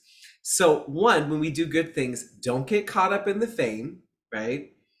things. So one, when we do good things, don't get caught up in the fame,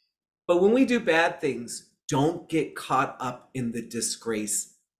 right? But when we do bad things, don't get caught up in the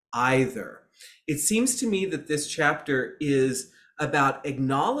disgrace either. It seems to me that this chapter is about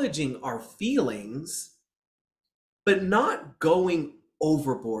acknowledging our feelings, but not going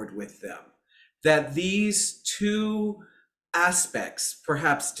overboard with them. That these two aspects,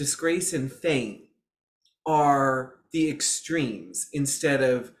 perhaps disgrace and fame, are the extremes, instead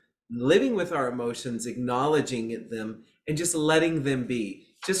of living with our emotions, acknowledging them, and just letting them be.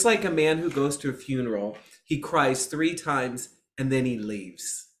 Just like a man who goes to a funeral, he cries 3 times and then he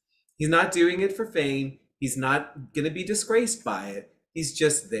leaves. He's not doing it for fame. He's not going to be disgraced by it. He's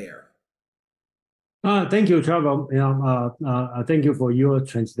just there. Thank you, Trevor. Thank you for your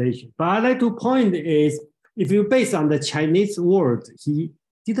translation. But I'd like to point is, if you base on the Chinese word, he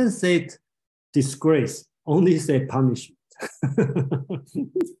didn't say disgrace, only say punishment.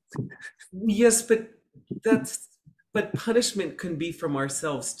 Yes, but punishment can be from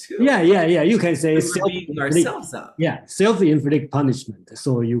ourselves too. Yeah. You can say beating ourselves up. Yeah, self-inflict punishment.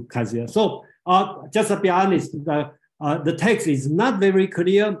 So you can say so. Just to be honest, the text is not very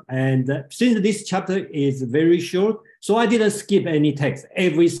clear, and since this chapter is very short, so I didn't skip any text.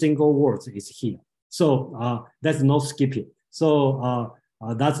 Every single word is here. So there's no skipping. So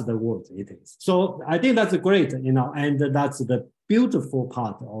that's the word it is. So I think that's great, and that's the beautiful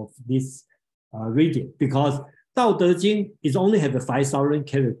part of this reading, because Tao Te Ching is only have a 5,000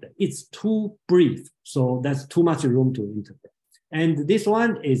 character. It's too brief, so there's too much room to interpret. And this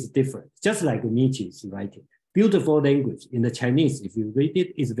one is different, just like Nietzsche's writing. Beautiful language in the Chinese. If you read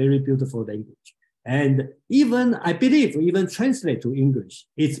it, it's very beautiful language. And even, I believe, even translate to English,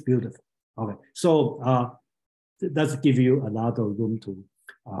 it's beautiful. Okay, so that's give you a lot of room to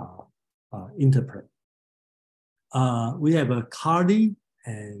interpret. We have a Carly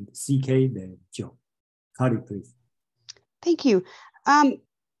and CK, then Joe. Carly, please. Thank you.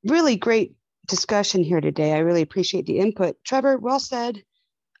 Really great discussion here today. I really appreciate the input. Trevor, well said.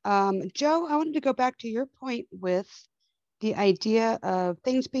 Joe, I wanted to go back to your point with the idea of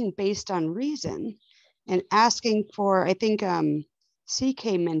things being based on reason and asking for, I think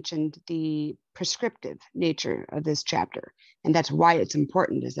CK mentioned the prescriptive nature of this chapter. And that's why it's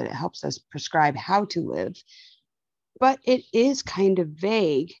important, is that it helps us prescribe how to live. But it is kind of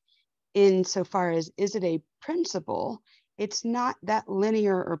vague insofar as, is it a principle? It's not that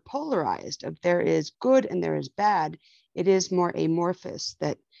linear or polarized of there is good and there is bad. It is more amorphous,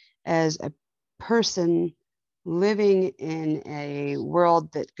 that as a person living in a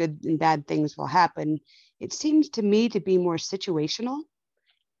world that good and bad things will happen, it seems to me to be more situational.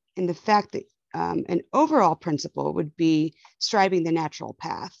 And the fact that an overall principle would be striving the natural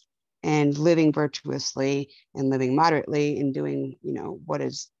path and living virtuously and living moderately and doing, what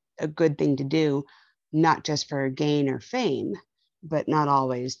is a good thing to do, not just for gain or fame, but not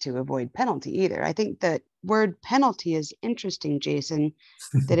always to avoid penalty either. I think that word penalty is interesting, Jason,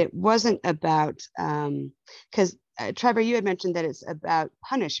 that it wasn't about, because Trevor, you had mentioned that it's about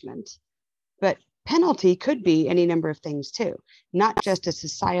punishment, but penalty could be any number of things too, not just a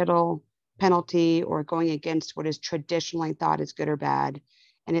societal penalty or going against what is traditionally thought is good or bad.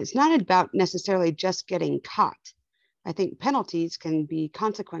 And it's not about necessarily just getting caught. I think penalties can be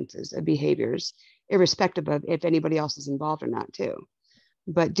consequences of behaviors, irrespective of if anybody else is involved or not too.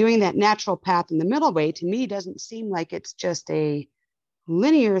 But doing that natural path in the middle way, to me, doesn't seem like it's just a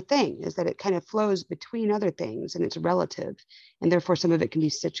linear thing, is that it kind of flows between other things and it's relative. And therefore, some of it can be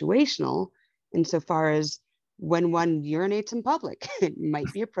situational insofar as when one urinates in public, it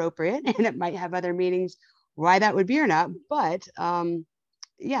might be appropriate and it might have other meanings why that would be or not. But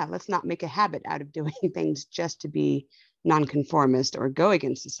yeah, let's not make a habit out of doing things just to be nonconformist or go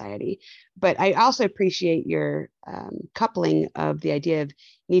against society. But I also appreciate your coupling of the idea of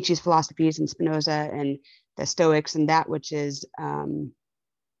Nietzsche's philosophies and Spinoza and the Stoics and that which is,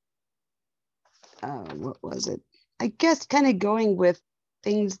 what was it? I guess kind of going with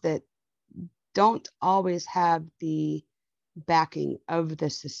things that don't always have the backing of the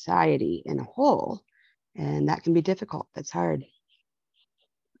society in a whole. And that can be difficult. That's hard.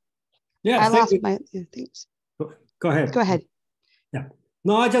 Yeah, I lost my things. Go ahead. Go ahead. Yeah.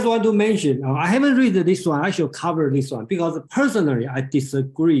 No, I just want to mention, I haven't read this one. I should cover this one because personally, I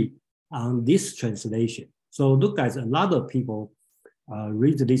disagree on this translation. So look, guys, a lot of people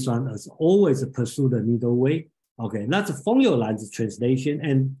read this one as always pursue the middle way. Okay, that's Feng You Lan's translation,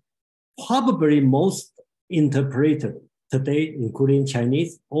 and probably most interpreters today, including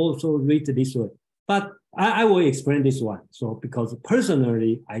Chinese, also read this way. But I will explain this one. So because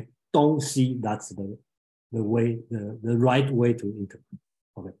personally, I don't see that's the way, the right way to interpret.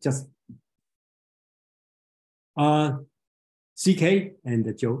 Okay, just CK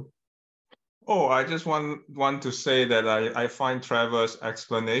and Joe. Oh, I just want to say that I find Trevor's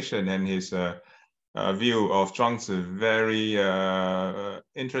explanation and his view of Zhuang Tzu very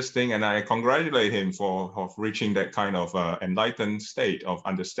interesting, and I congratulate him for reaching that kind of enlightened state of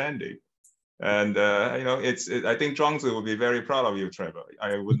understanding. And I think Zhuang Tzu will be very proud of you, Trevor.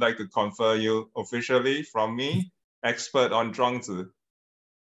 I would like to confer you officially from me, expert on Zhuang Tzu.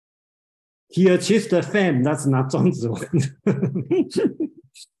 He achieved the fame. That's not Zhuang Tzu.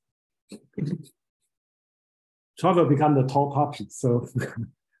 Trevor become the tall puppy. So,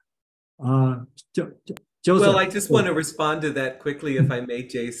 Joseph. Well, I just want to respond to that quickly, if I may,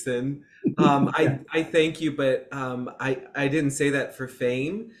 Jason. I thank you, but I didn't say that for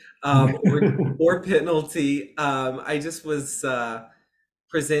fame or penalty. I just was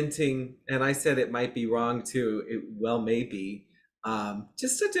presenting, and I said it might be wrong too. It well may be.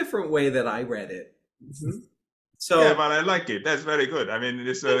 Just a different way that I read it. Mm-hmm. So yeah, but I like it. That's very good. I mean,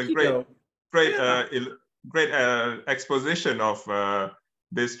 it's a great exposition of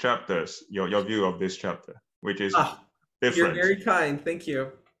these chapters. Your view of this chapter, which is different. You're very kind. Thank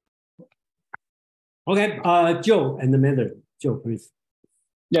you. Okay, Joe and Amanda. Joe, please.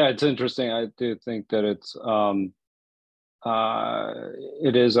 Yeah, it's interesting. I do think that it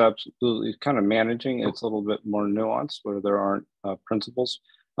is absolutely kind of managing. It's a little bit more nuanced where there aren't principles.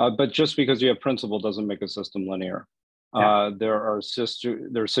 But just because you have principle doesn't make a system linear. Yeah. There are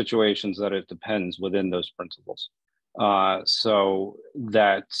situations that it depends within those principles. So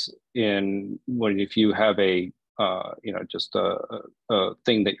that if you have just a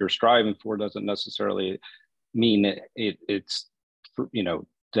thing that you're striving for doesn't necessarily mean it's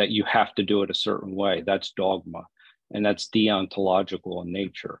that you have to do it a certain way. That's dogma, and that's deontological in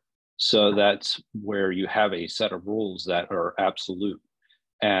nature. So that's where you have a set of rules that are absolute.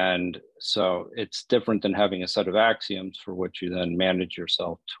 And so it's different than having a set of axioms for which you then manage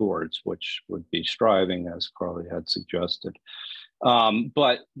yourself towards, which would be striving, as Carly had suggested.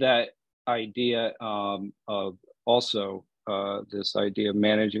 But that idea of also this idea of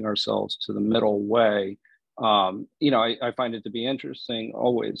managing ourselves to the middle way, I find it to be interesting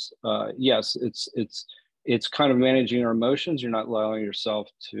always. Yes, it's kind of managing our emotions. You're not allowing yourself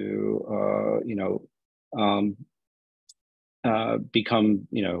to, become,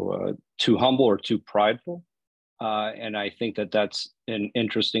 too humble or too prideful. And I think that that's an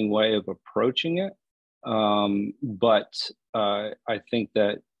interesting way of approaching it. But I think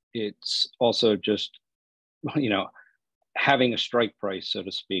that it's also just, having a strike price, so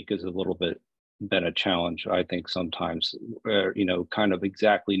to speak, is a little bit been a challenge, I think, sometimes, where, kind of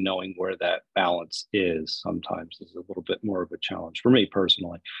exactly knowing where that balance is sometimes is a little bit more of a challenge for me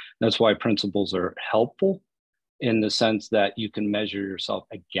personally. That's why principles are helpful, in the sense that you can measure yourself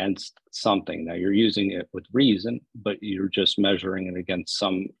against something. Now you're using it with reason, but you're just measuring it against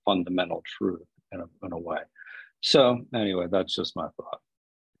some fundamental truth in a way. So anyway, that's just my thought.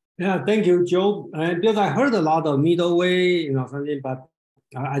 Yeah, thank you, Joe. Because I heard a lot of middle way, something, but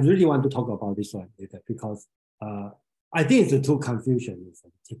I really want to talk about this one later, because I think it's too confusion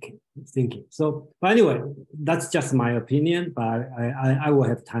thinking. So, but anyway, that's just my opinion, but I will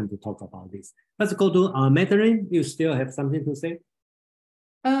have time to talk about this. Let's go to Madeline. You still have something to say?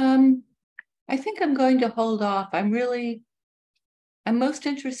 I think I'm going to hold off. I'm most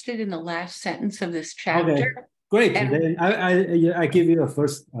interested in the last sentence of this chapter. Okay, great. And then I give you a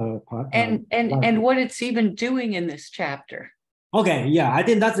first part. And what it's even doing in this chapter. Okay, yeah, I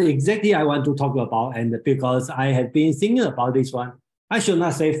think that's exactly I want to talk about, and because I have been thinking about this one, I should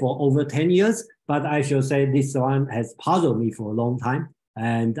not say for over 10 years, but I should say this one has puzzled me for a long time.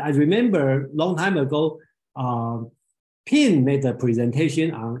 And I remember a long time ago, Pin made a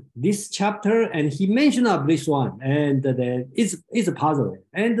presentation on this chapter, and he mentioned of this one, and it's a puzzle.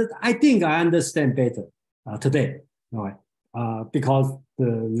 And I think I understand better today, because the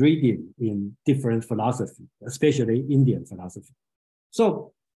reading in different philosophy, especially Indian philosophy.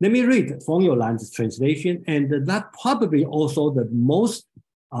 So let me read Feng You Lan's translation, and that probably also the most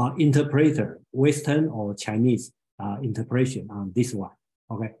interpreter, Western or Chinese interpretation on this one.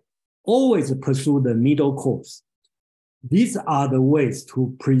 Okay, always pursue the middle course. These are the ways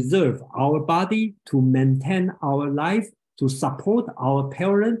to preserve our body, to maintain our life, to support our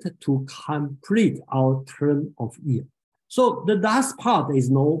parent, to complete our term of year. So the last part is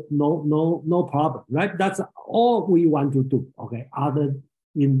no problem, right? That's all we want to do. Okay,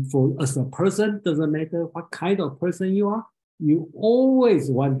 as a person, doesn't matter what kind of person you are, you always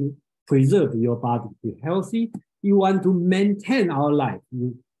want to preserve your body, be healthy. You want to maintain our life.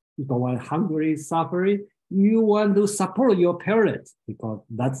 You don't want hungry, suffering. You want to support your parents, because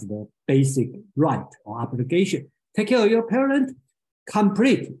that's the basic right or obligation. Take care of your parent,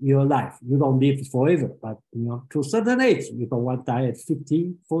 complete your life. You don't live forever, but to a certain age, you don't want to die at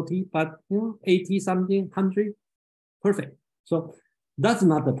 50, 40, but 80 something, 100, perfect. So that's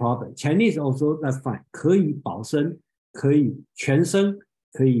not the problem. Chinese also, that's fine. 可以保身，可以全生，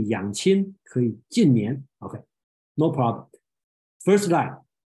可以养亲，可以近年。Okay, no problem. First line,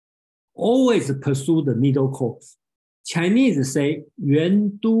 always pursue the middle course. Chinese say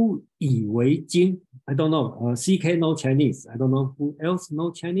圆都以为经. I don't know. CK know Chinese. I don't know who else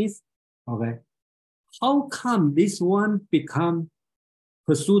know Chinese. Okay. How come this one become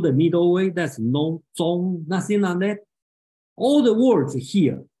pursue the middle way? That's no zong, nothing on that. All the words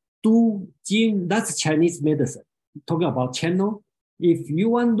here, du, jing, that's Chinese medicine. Talking about channel. If you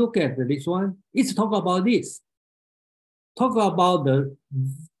want to look at this one, it's talk about this. Talk about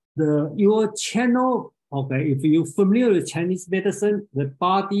your channel. Okay, if you're familiar with Chinese medicine, the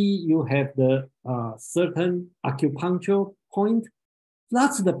body, you have the certain acupuncture point.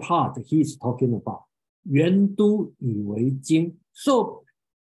 That's the part he's talking about. 圆都以为经. So,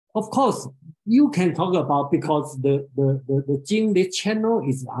 of course, you can talk about, because the jing, the channel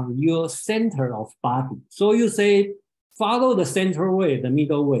is on your center of body. So you say, follow the center way, the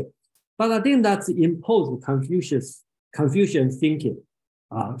middle way. But I think that's imposed Confucian thinking,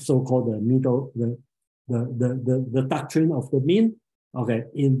 so-called the middle, the doctrine of the mean, okay,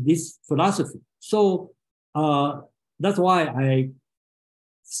 in this philosophy. So that's why I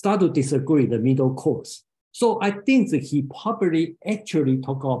start to disagree the middle course. So I think that he probably actually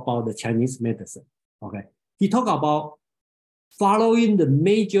talk about the Chinese medicine, okay? He talk about following the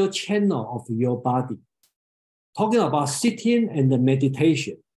major channel of your body, talking about sitting and the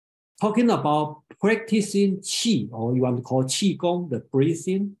meditation, talking about practicing qi, or you want to call qi gong, the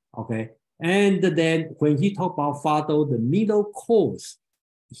breathing, okay? And then when he talk about follow the middle course,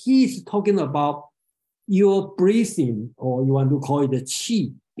 he's talking about your breathing, or you want to call it the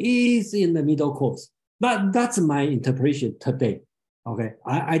qi, is in the middle course. But that's my interpretation today, okay?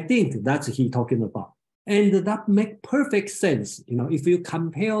 I think that's he talking about. And that makes perfect sense, if you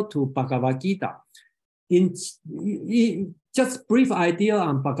compare to Bhagavad Gita. In just brief idea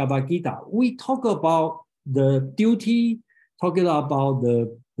on Bhagavad Gita, we talk about the duty, talking about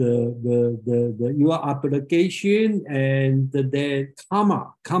the your obligation, and the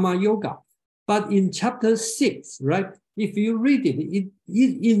karma yoga. But in chapter 6, right, if you read it, it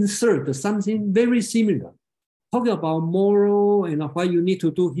inserts something very similar, talking about moral and what you need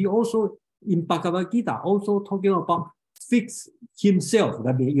to do. He also, in Bhagavad Gita, also talking about fix himself,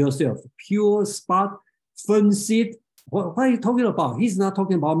 that means yourself, pure spot, firm seed. What are you talking about? He's not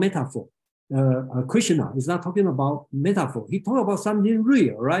talking about metaphor. Krishna is not talking about metaphor. He talking about something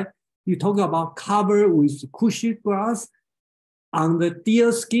real, right? He talking about cover with cushy grass on the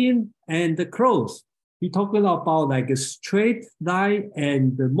deer skin and the clothes. He talking about like a straight line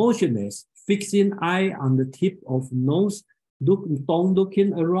and the motionless, fixing eye on the tip of nose, don't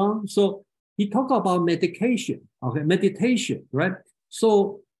looking around. So he talk about meditation, okay, meditation, right?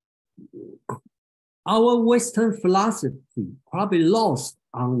 So our Western philosophy probably lost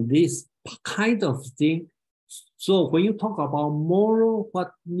on this kind of thing. So when you talk about moral,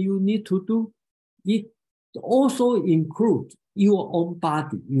 what you need to do, it also includes your own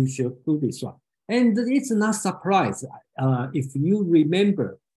body. You should do this one. And it's not surprise if you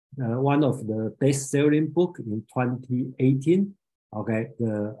remember one of the best-selling book in 2018, okay,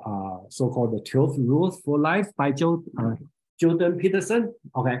 the so-called the 12 Rules for Life by Jordan Peterson,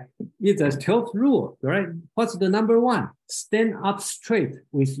 okay, it's a 12th rule, right? What's the number one? Stand up straight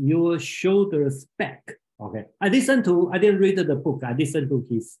with your shoulders back, okay? I didn't read the book, I listened to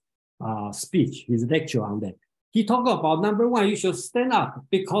his speech, his lecture on that. He talked about number one, you should stand up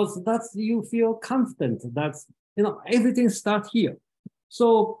because that's, you feel confident, that's, everything starts here.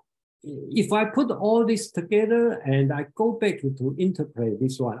 So if I put all this together and I go back to interpret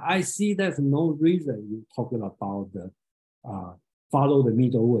this one, I see there's no reason you're talking about the follow the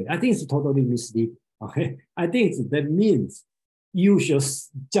middle way. I think it's totally misleading. Okay, I think that means you should,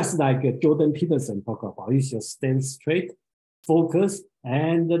 just like Jordan Peterson talk about, you should stand straight, focus,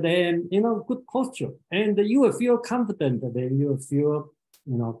 and then good posture, and you will feel confident. Then you will feel,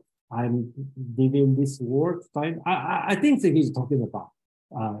 I'm living this work fine. I think that he's talking about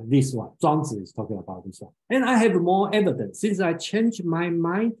this one. Zhuang Zi is talking about this one, and I have more evidence since I changed my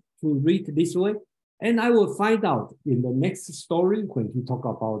mind to read this way. And I will find out in the next story when he talk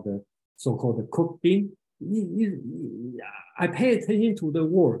about the so-called Cook Ting. I pay attention to the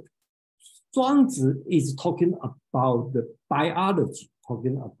word. Zhuang Zi is talking about the biology,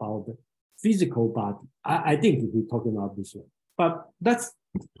 talking about the physical body. I think he's talking about this one. But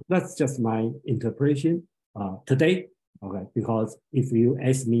that's just my interpretation today. Okay, because if you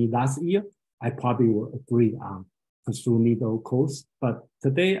asked me last year, I probably will agree on pursue middle course. But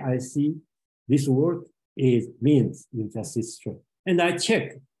today I see this word means injustice straight. And I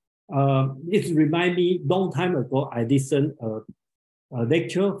check. It reminds me long time ago, I listened a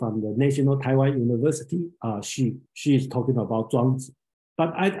lecture from the National Taiwan University. She is talking about Zhuang Zi.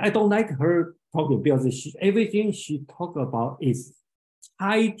 But I don't like her talking because everything she talk about is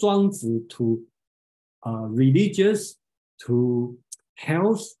tie Zhuang Zi to religious, to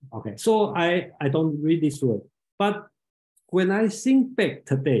health. Okay, so I don't read this word. But when I think back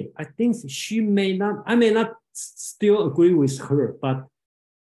today, I think I may not still agree with her, but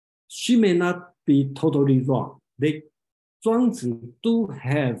she may not be totally wrong. Zhuang Zi do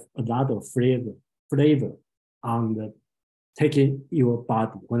have a lot of flavor on the taking your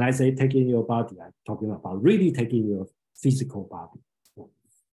body. When I say taking your body, I'm talking about really taking your physical body.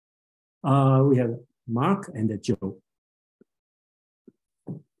 We have Mark and Joe.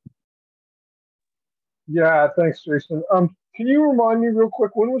 Yeah, thanks, Jason. Can you remind me real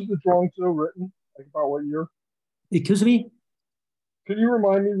quick, when was the Zhuang Tzu written? Like about what year? Excuse me? Can you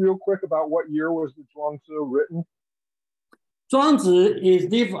remind me real quick about what year was the Zhuang Tzu written? Zhuang Zi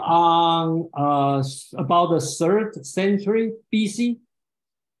is lived on about the 3rd century BC.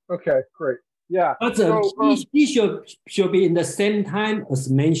 Okay, great. Yeah. But he should be in the same time as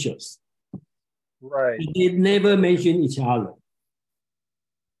Mencius. Right. They never mention each other.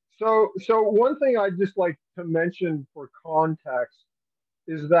 So one thing I'd just like to mention for context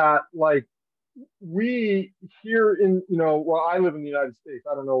is that, like, we here in, well, I live in the United States.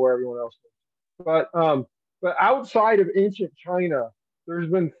 I don't know where everyone else lives. But outside of ancient China, there's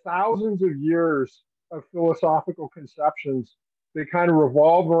been thousands of years of philosophical conceptions that kind of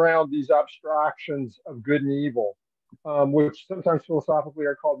revolve around these abstractions of good and evil, which sometimes philosophically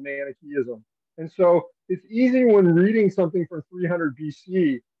are called Manichaeism. And so it's easy when reading something from 300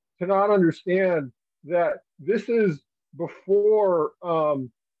 BC to not understand that this is before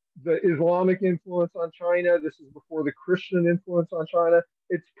the Islamic influence on China. This is before the Christian influence on China.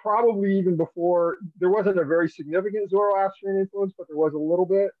 It's probably even before, there wasn't a very significant Zoroastrian influence, but there was a little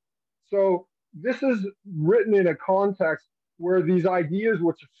bit. So this is written in a context where these ideas,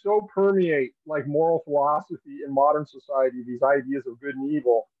 which so permeate like moral philosophy in modern society, these ideas of good and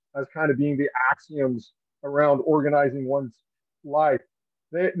evil as kind of being the axioms around organizing one's life,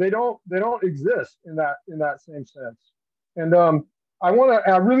 they don't exist in that same sense. And I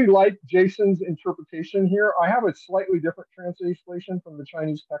really like Jason's interpretation here. I have a slightly different translation from the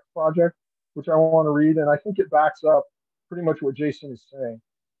Chinese Text Project, which I want to read, and I think it backs up pretty much what Jason is saying.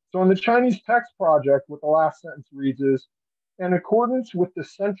 So in the Chinese Text Project, what the last sentence reads is, in accordance with the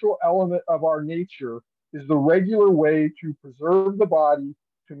central element of our nature is the regular way to preserve the body,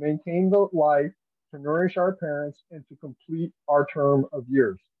 to maintain the life, to nourish our parents, and to complete our term of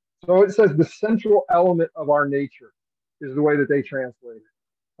years. So it says the central element of our nature is the way that they translate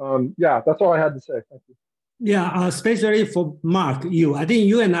it. Yeah, that's all I had to say. Thank you. Yeah, especially for Mark, I think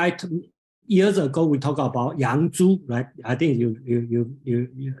you and I years ago we talked about Yang Zhu, right? I think you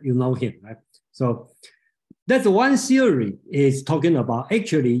know him, right? So that's one theory is talking about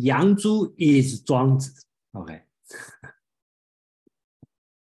actually Yang Zhu is Zhuang Zi. Okay,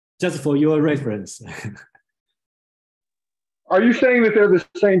 just for your reference. Are you saying that they're the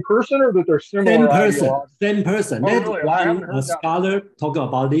same person or that they're similar? Same person. Oh, That's really? one scholar talk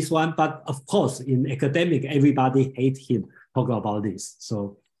about this one, but of course, in academic, everybody hate him talk about this.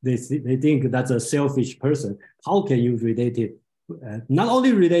 So they think that's a selfish person. How can you relate it? Not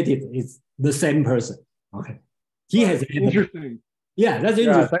only related, it's the same person. Okay, he has interesting. Yeah, that's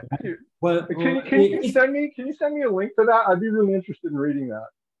interesting. Yeah, thank you. Well, can you send me a link to that? I'd be really interested in reading that.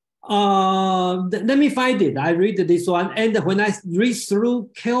 Let me find it. I read this one, and when I read through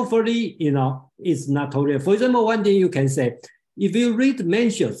carefully, it's not totally. For example, one thing you can say, if you read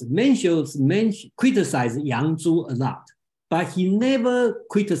Mencius criticized Yang Zhu a lot, but he never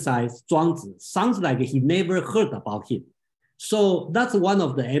criticized Zhuang Zi. Sounds like he never heard about him. So that's one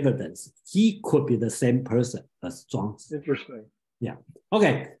of the evidence. He could be the same person as Zhuang Zi. Interesting. Yeah.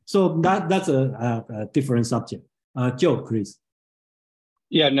 Okay. So that's a different subject. Joe, please.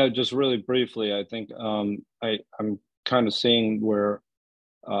 Yeah, no, just really briefly, I think I'm kind of seeing where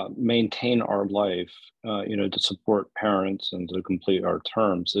maintain our life, to support parents and to complete our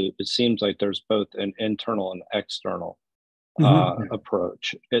terms. It seems like there's both an internal and external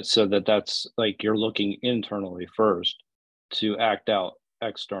approach. It's so that's like you're looking internally first to act out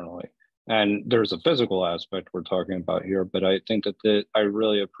externally. And there's a physical aspect we're talking about here, but I think that I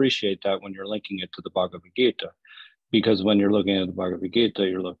really appreciate that when you're linking it to the Bhagavad Gita. Because when you're looking at the Bhagavad Gita,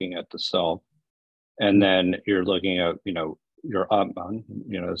 you're looking at the self, and then you're looking at, your Atman,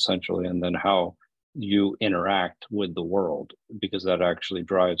 essentially, and then how you interact with the world, because that actually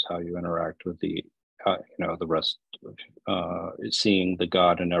drives how you interact with the, the rest of seeing the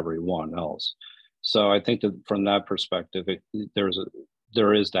God in everyone else. So I think that from that perspective,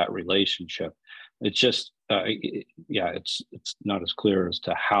 there is that relationship. It's just, it's not as clear as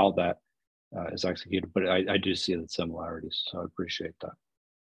to how that is executed, but I do see the similarities, so I appreciate that.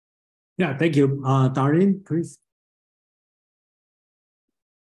 Yeah, thank you. Darlene, please.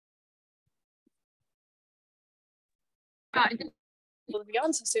 Will be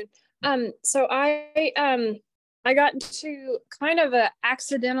on so soon. So I got into kind of an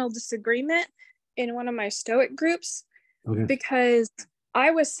accidental disagreement in one of my Stoic groups, because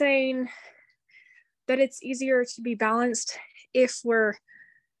I was saying that it's easier to be balanced if we're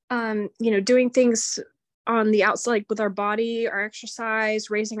doing things on the outside, like with our body, our exercise,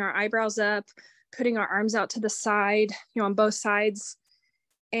 raising our eyebrows up, putting our arms out to the side, on both sides,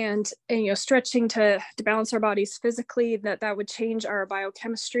 and stretching to balance our bodies physically, that would change our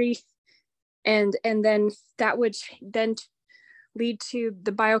biochemistry, and then that would then lead to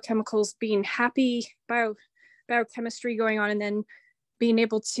the biochemicals being happy, biochemistry going on, and then being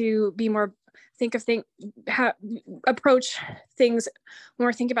able to be more approach things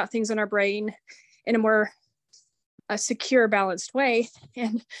more, think about things in our brain in a more secure, balanced way.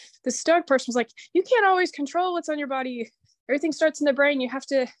 And the Stoic person was like, you can't always control what's on your body. Everything starts in the brain. You have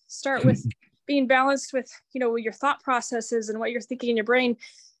to start with being balanced with, your thought processes and what you're thinking in your brain.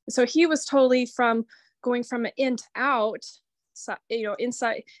 And so he was totally going from in to out,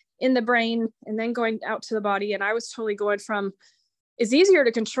 inside in the brain and then going out to the body. And I was totally going from it's easier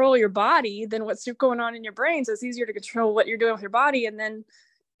to control your body than what's going on in your brain. So it's easier to control what you're doing with your body, and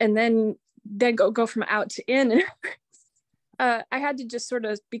then go from out to in. I had to just sort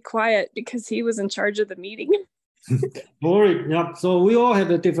of be quiet because he was in charge of the meeting. Boring. Yeah. So we all have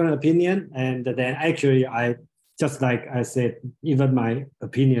a different opinion, and then actually, just like I said, even my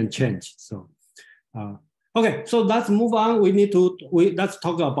opinion changed. So, okay. So let's move on. Let's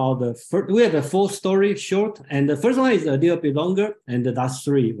talk about the first. We have a 4 story short, and the first one is a little bit longer, and the last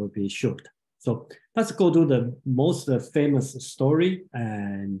 3 will be short. So let's go to the most famous story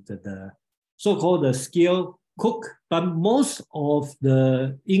and the so-called the skill cook, but most of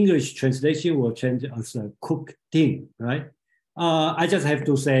the English translation will change as a Cook Ting, right? I just have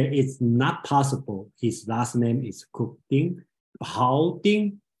to say it's not possible. His last name is Cook Ting. Hao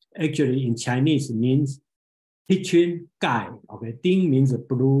Ting actually in Chinese means kitchen guy. Okay, Ting means a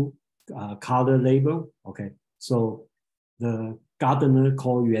blue color label. Okay, so the gardener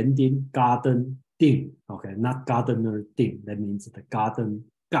called Yuan Ding, garden Ding. Okay, not gardener Ding. That means the garden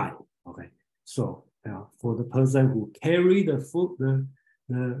guy. Okay, so for the person who carry the food, the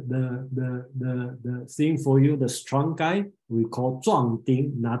thing for you, the strong guy, we call Zhuang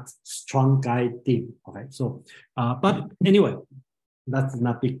Ding, not strong guy Ding. Okay, so but anyway, that's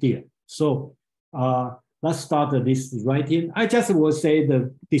not big deal. So let's start this writing. I just will say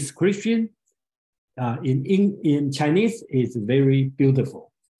the description in Chinese is very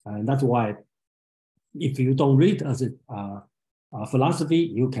beautiful, and that's why if you don't read as a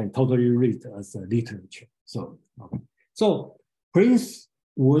philosophy, you can totally read as a literature. So, okay. So Prince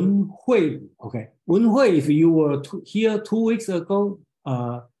Wen Hui, okay. Wen Hui, if you were here 2 weeks ago,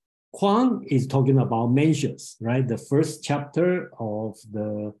 Kuang is talking about mentions, right? The first chapter of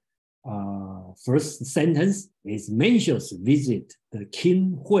the first sentence is mentions visit the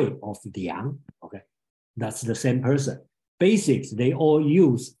King Hui of Liang, okay. That's the same person. Basics, they all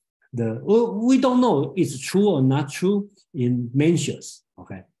use we don't know it's true or not true in mentions,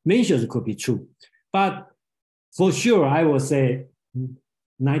 okay? Mentions could be true, but for sure, I will say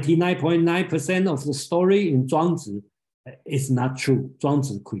 99.9% of the story in Zhuang Zi is not true. Zhuang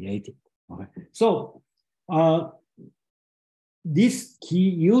Zi created, okay? So he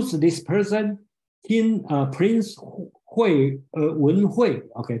used this person, Prince Hui, Wen Hui,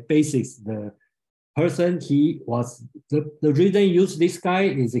 okay, basics, the person he was, the reason he used this guy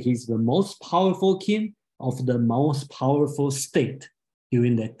is he's the most powerful king of the most powerful state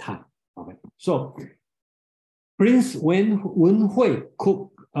during that time. Okay, so Prince Wen Hui,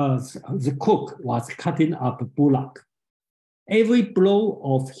 the cook, was cutting up bullock. Every blow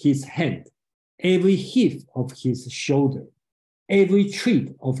of his hand, every heave of his shoulder, every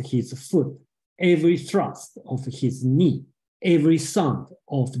treat of his foot, every thrust of his knee, every sound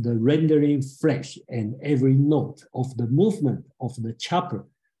of the rendering flesh, and every note of the movement of the chopper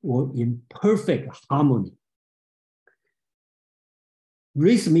were in perfect harmony.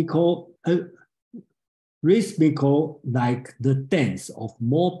 Rhythmical like the dance of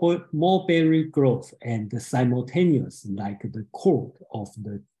mulberry growth, and simultaneous like the chord of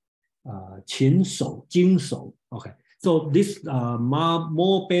the qin shou, jing shou. Okay, so this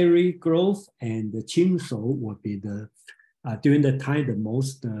mulberry growth and the qin shou would be the during the time the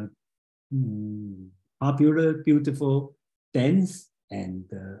most popular, beautiful dance and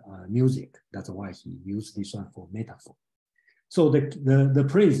music. That's why he used this one for metaphor. So the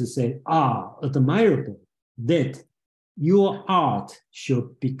prince said, admirable that your art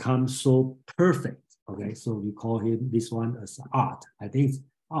should become so perfect. Okay, so we call him this one as art. I think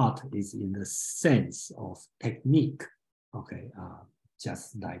art is in the sense of technique. Okay,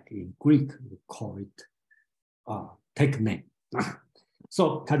 just like in Greek, we call it technique.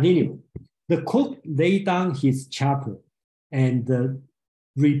 So continue. The cook laid down his chopper and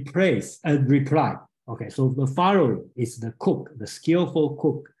replied. Okay, so the following is the cook, the skillful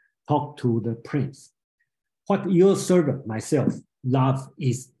cook, talk to the prince. What your servant, myself, love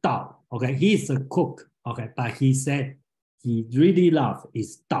is Tao. Okay, he's a cook. Okay, but he said he really love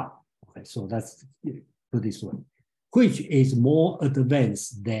is Tao. Okay, so that's put this way, which is more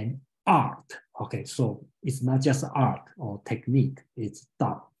advanced than art. Okay, so it's not just art or technique, it's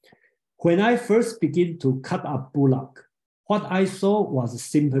Tao. When I first began to cut up bullock, what I saw was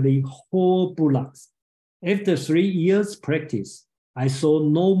simply whole bullocks. After 3 years practice, I saw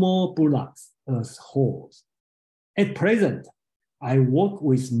no more bullocks as wholes. At present, I work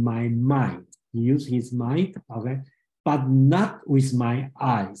with my mind, use his mind, okay, but not with my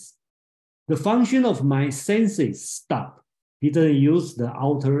eyes. The function of my senses stop. He doesn't use the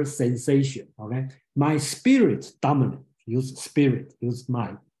outer sensation, okay? My spirit dominant, use spirit, use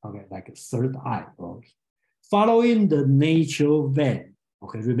mind, okay, like a third eye or following the natural vein.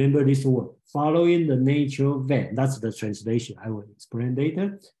 Okay, remember this word, following the natural vein. That's the translation. I will explain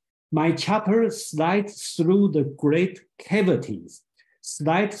later. My chapter slides through the great cavities,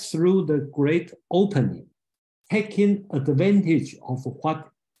 slides through the great opening, taking advantage of what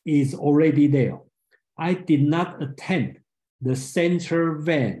is already there. I did not attempt the central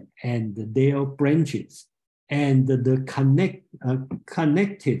vein and their branches and the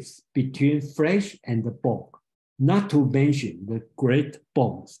connectives between flesh and the bone, not to mention the great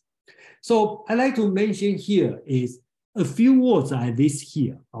bones. So I like to mention here is a few words like this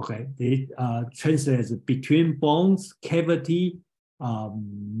here, okay? They translate as between bones, cavity,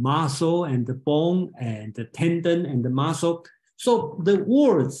 muscle and the bone, and the tendon and the muscle. So the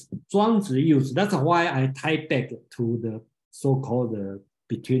words Zhuang Zi used, that's why I tie back to the so-called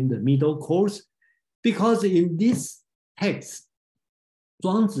between the middle course, because in this text,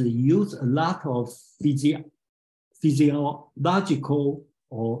 Zhuang Zi used a lot of physiological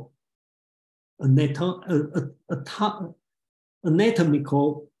or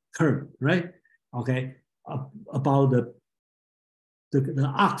anatomical term, right? Okay, about the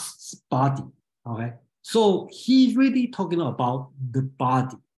ox's body, okay? So he's really talking about the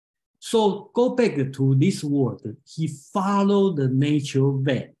body. So go back to this word, he followed the natural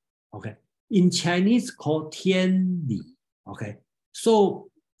vein, okay? In Chinese called Tian Li, okay? So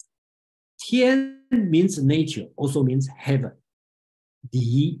Tian means nature, also means heaven.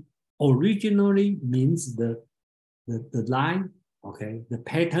 Li originally means the line, okay, the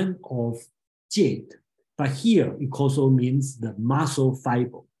pattern of jade. But here it also means the muscle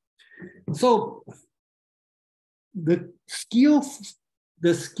fiber. So the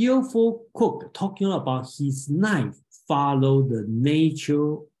skillful cook talking about his knife follow the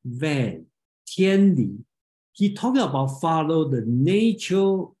natural vein, Tian Li. He talking about follow the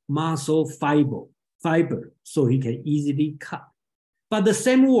natural muscle fiber, so he can easily cut. But the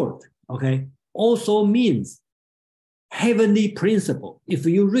same word, okay, also means heavenly principle. If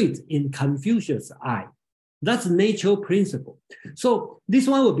you read in Confucius' eye, that's natural principle. So this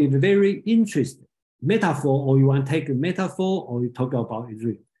one will be very interesting. Metaphor, or you want to take a metaphor, or you talk about it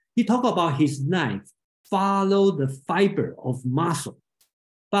real. He talk about his knife follow the fiber of muscle,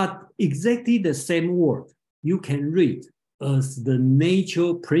 but exactly the same word you can read as the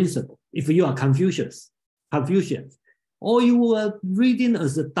natural principle. If you are Confucian, or you are reading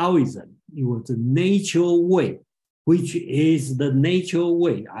as a Taoism, it was the natural way, which is the natural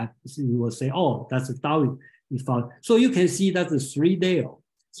way. You will say, oh, that's a Taoism. So you can see that's the three there.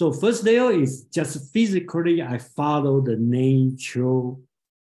 So first layer is just physically, I follow the natural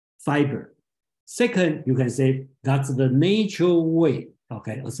fiber. Second, you can say that's the natural way,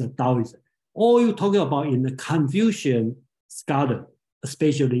 okay, as a Taoism. Or you're talking about in the Confucian scholar,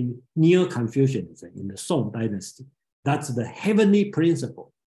 especially Neo-Confucianism in the Song Dynasty, that's the heavenly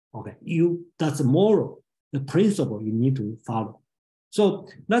principle, okay? That's moral, the principle you need to follow. So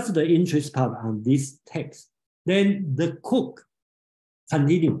that's the interest part on this text. Then the cook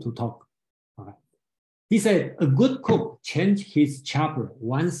continue to talk. Okay. He said, a good cook changes his chopper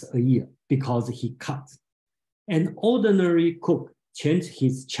once a year because he cuts. An ordinary cook changes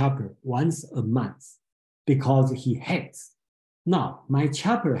his chopper once a month because he hacks. Now, my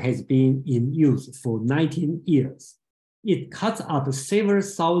chopper has been in use for 19 years. It cuts up several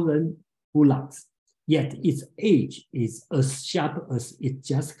thousand bullocks, yet its edge is as sharp as it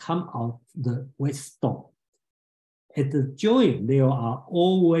just come out the wet stone. At the joint, there are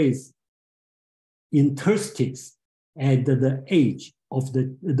always interstices, and the edge of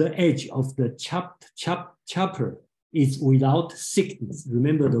the chopper is without thickness.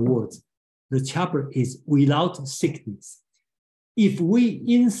 Remember the words. The chopper is without thickness. If we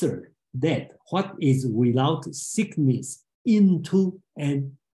insert that, what is without thickness into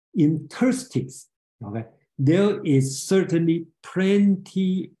an interstice, okay, there is certainly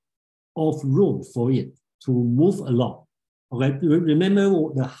plenty of room for it to move along. Okay,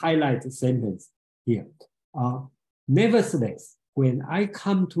 remember the highlight sentence here. Nevertheless, when I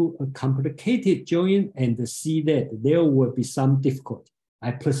come to a complicated joint and see that there will be some difficulty,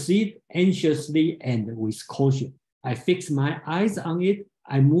 I proceed anxiously and with caution. I fix my eyes on it,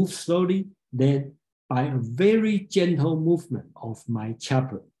 I move slowly, then by a very gentle movement of my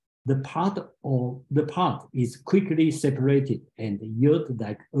chopper, the part is quickly separated and yield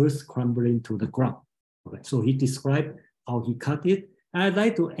like earth crumbling to the ground. Okay, so he described how he cut it. I'd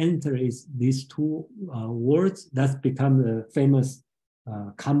like to enter these two words that's become a famous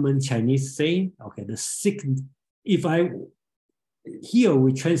common Chinese saying. Okay, the thickness. Here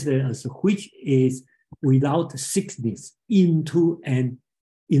we translate as which is without thickness into an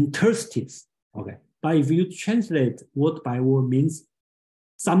interstice. Okay, But if you translate word by word, means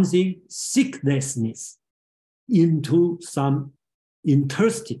something seeklessness into some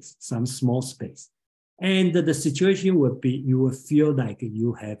interstice, some small space. And the situation will be, you will feel like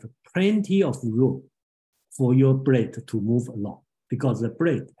you have plenty of room for your blade to move along because the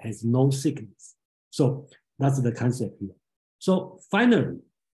blade has no thickness. So that's the concept here. So finally,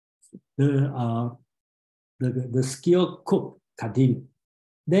 the skilled cook continued.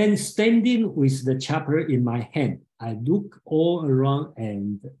 Then standing with the chopper in my hand, I look all around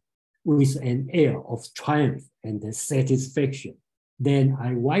and with an air of triumph and satisfaction. Then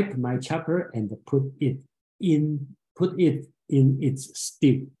I wipe my chopper and put it in its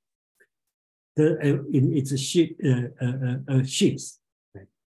stick, in its sheath. Right?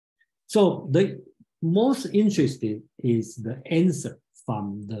 So the most interesting is the answer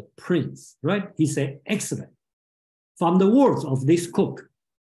from the prince, right? He said, excellent. From the words of this cook,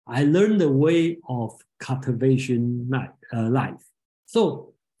 I learned the way of cultivation life.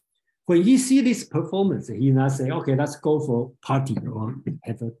 So when he see this performance, he not say, okay, let's go for party or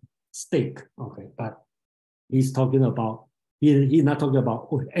have a steak. Okay, but he's talking about, he's not talking about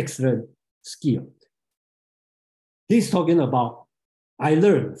excellent skill. He's talking about, I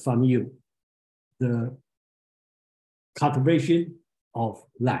learned from you the cultivation of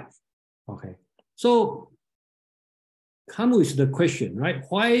life. Okay, so come with the question, right?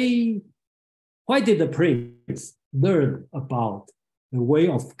 Why did the prince learn about the way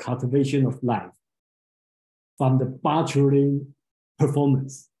of cultivation of life from the butchering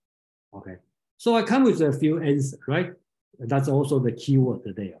performance? Okay, so I come with a few answers, right? That's also the key word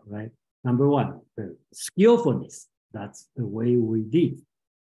there, right? Number one, the skillfulness. That's the way we live.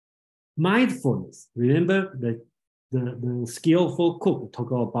 Mindfulness. Remember the skillful cook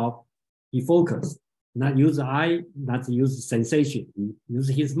talk about he focused, not use the eye, not use sensation. He use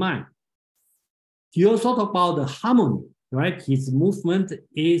his mind. He also talk about the harmony, right? His movement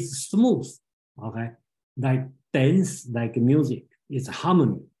is smooth, okay? Like dance, like music, it's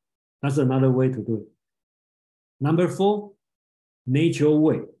harmony. That's another way to do it. Number four, nature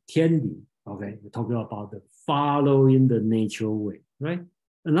way, 天理, okay? We're talking about the following the nature way, right?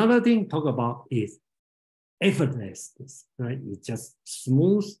 Another thing talk about is effortlessness, right? It's just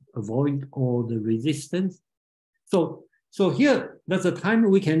smooth, avoid all the resistance. So here, that's a time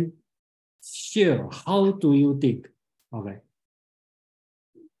we can share. How do you think? Okay.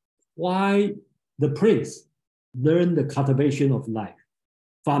 Why the prince learned the cultivation of life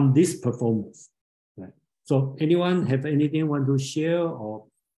from this performance? Right. So anyone have anything want to share, or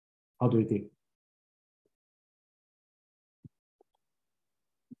how do you think?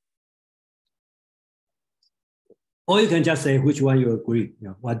 Or you can just say which one you agree. You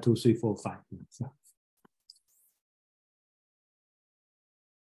know, 1, 2, 3, 4, 5.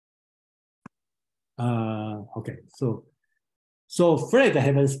 Okay, so Fred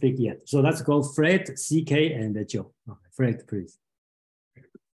haven't speak yet. So let's go Fred, CK, and Joe. Okay, Fred, please.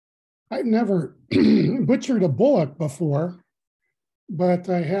 I've never butchered a bullock before, but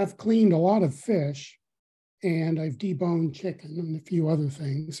I have cleaned a lot of fish, and I've deboned chicken and a few other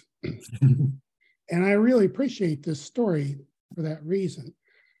things. And I really appreciate this story for that reason.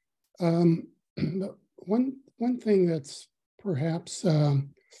 But one thing that's perhaps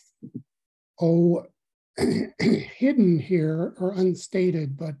hidden here or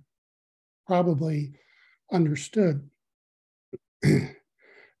unstated, but probably understood,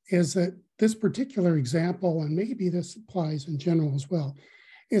 is that this particular example, and maybe this applies in general as well,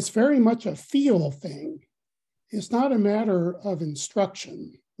 it's very much a feel thing. It's not a matter of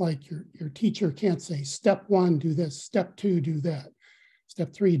instruction. Like your teacher can't say, step 1, do this, step 2, do that,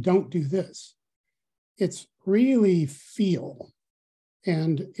 step 3, don't do this. It's really feel,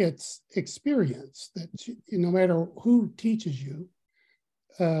 and it's experience that no matter who teaches you,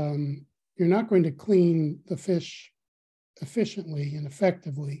 you're not going to clean the fish efficiently and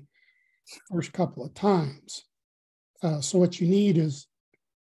effectively first couple of times. So what you need is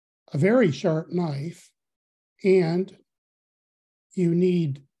a very sharp knife, and you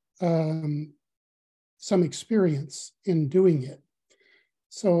need some experience in doing it.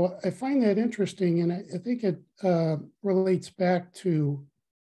 So I find that interesting, and I think it relates back to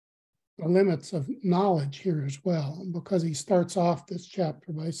the limits of knowledge here as well, because he starts off this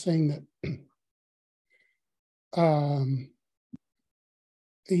chapter by saying that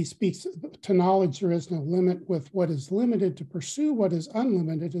he speaks to knowledge, there is no limit. With what is limited, to pursue what is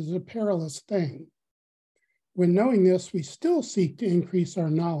unlimited is a perilous thing. When knowing this, we still seek to increase our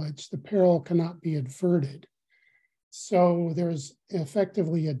knowledge. The peril cannot be averted. So there's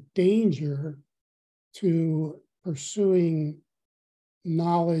effectively a danger to pursuing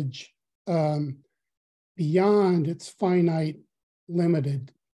knowledge beyond its finite,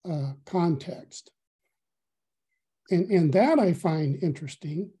 limited context. And that I find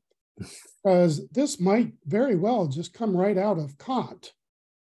interesting, because this might very well just come right out of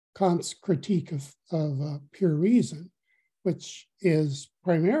Kant's critique of pure reason, which is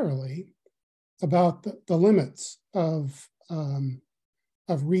primarily about the limits of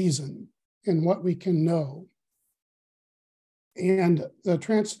reason and what we can know. And the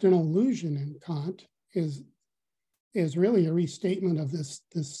transcendental illusion in Kant is really a restatement of this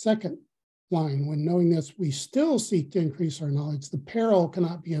second line. When knowing this, we still seek to increase our knowledge, the peril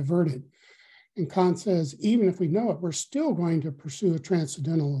cannot be averted. And Kant says, even if we know it, we're still going to pursue a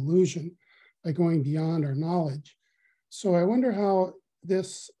transcendental illusion by going beyond our knowledge. So I wonder how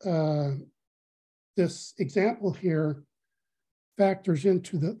this example here factors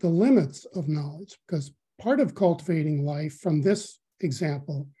into the limits of knowledge, because part of cultivating life from this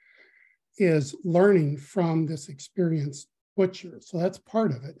example is learning from this experienced butcher. So that's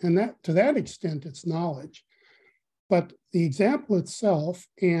part of it. And that, to that extent, it's knowledge. But the example itself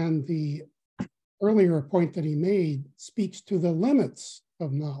and the earlier point that he made speaks to the limits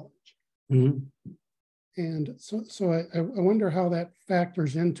of knowledge. Mm-hmm. And so I wonder how that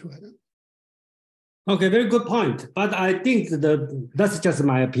factors into it. Okay, very good point. But I think that's just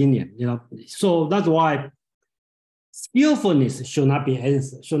my opinion, you know. So that's why skillfulness should not be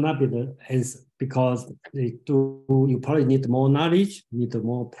the answer, because you probably need more knowledge, need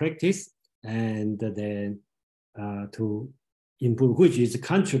more practice, and then to improve, which is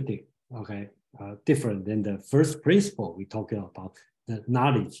contradict, okay, different than the first principle we're talking about. The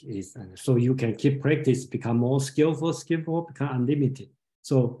knowledge is, so you can keep practice, become more skillful, become unlimited.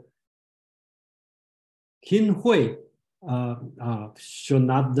 So Qin Hui should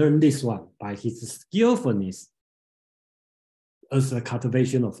not learn this one by his skillfulness as a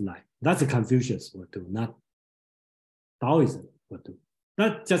cultivation of life. That's a Confucius would do, not Taoism would do.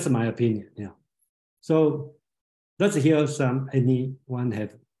 That's just my opinion. Yeah. So let's hear some. Anyone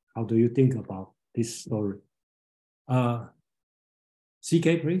have? How do you think about this story?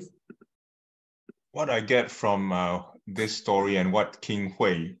 CK, please. What I get from this story and what Qin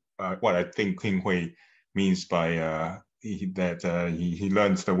Hui, what I think Qin Hui means by he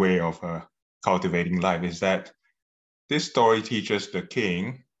learns the way of cultivating life is that this story teaches the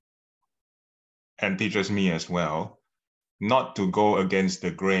king and teaches me as well not to go against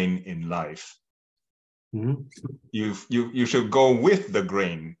the grain in life. Mm-hmm. You should go with the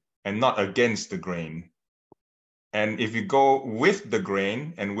grain and not against the grain. And if you go with the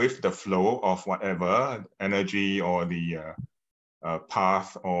grain and with the flow of whatever energy or the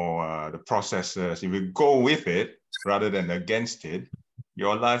path or the processes, if you go with it rather than against it,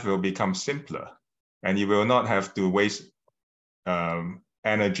 your life will become simpler and you will not have to waste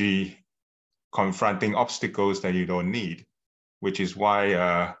energy confronting obstacles that you don't need, which is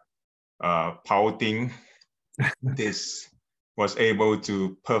why Pao Ting this was able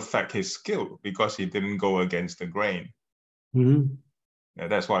to perfect his skill because he didn't go against the grain. Mm-hmm. Yeah,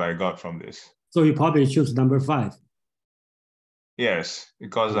 that's what I got from this. So you probably choose number 5. Yes,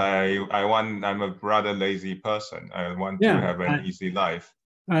 because I'm a rather lazy person. I want to have an easy life.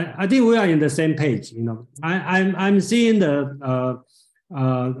 I think we are in the same page. You know, I'm seeing the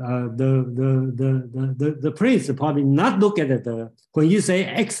prince probably not look at it. When you say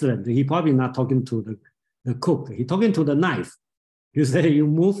excellent, he probably not talking to the cook. He talking to the knife. You say you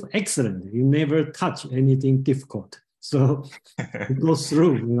move excellent. You never touch anything difficult. So it goes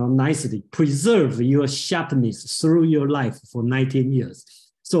through, you know, nicely. Preserve your sharpness through your life for 19 years.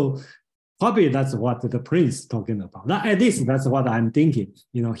 So probably that's what the prince talking about. At least that's what I'm thinking.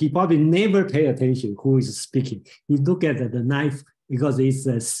 You know, he probably never pay attention who is speaking. He look at the knife because it's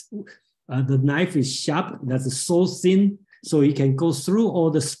the knife is sharp. That's so thin, so he can go through all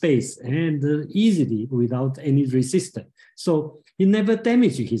the space and easily without any resistance. So he never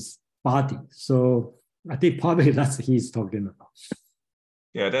damaged his body. So I think probably that's what he's talking about.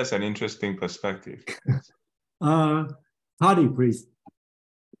 Yeah, that's an interesting perspective. Hardy, please.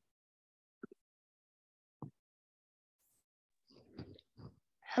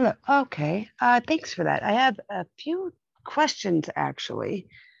 Hello. Okay. Thanks for that. I have a few questions, actually.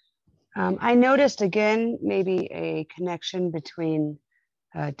 I noticed, again, maybe a connection between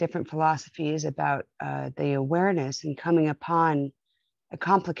different philosophies about the awareness and coming upon a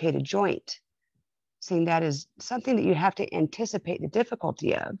complicated joint, seeing that as something that you have to anticipate the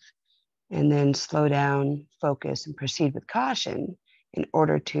difficulty of and then slow down, focus, and proceed with caution in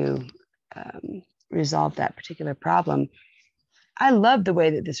order to resolve that particular problem. I love the way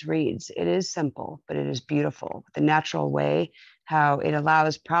that this reads. It is simple, but it is beautiful. The natural way, how it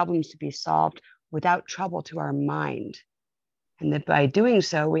allows problems to be solved without trouble to our mind. And that by doing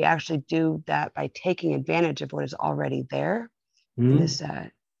so, we actually do that by taking advantage of what is already there in this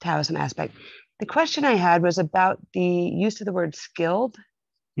Taoism aspect. The question I had was about the use of the word skilled,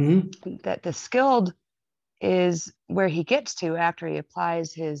 that the skilled is where he gets to after he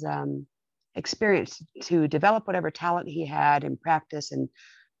applies his experience to develop whatever talent he had and practice and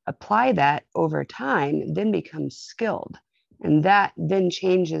apply that over time, then becomes skilled. And that then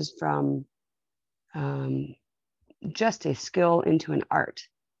changes from just a skill into an art.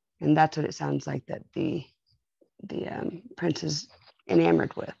 And that's what it sounds like that the prince is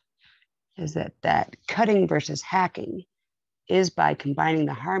enamored with, is that cutting versus hacking is by combining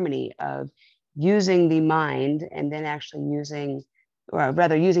the harmony of using the mind and then actually using, or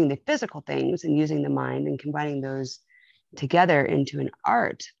rather using the physical things and using the mind and combining those together into an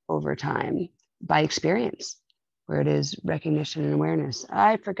art over time by experience, where it is recognition and awareness.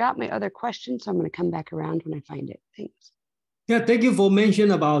 I forgot my other question, so I'm going to come back around when I find it. Thanks. Yeah, thank you for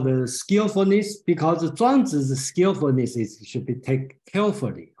mentioning about the skillfulness, because Zhuang Tzu's skillfulness should be taken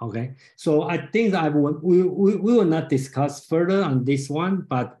carefully. Okay, so I think that we will not discuss further on this one,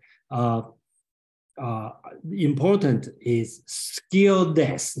 but important is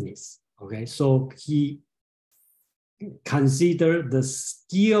skilllessness. Okay, so he consider the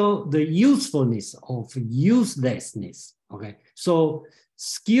skill, the usefulness of uselessness. Okay, so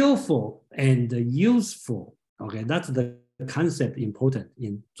skillful and useful. Okay, that's the concept important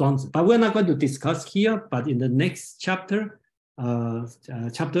in Zhuang Tzu. But we're not going to discuss here, but in the next chapter,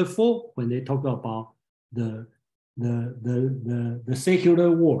 chapter 4, when they talk about the secular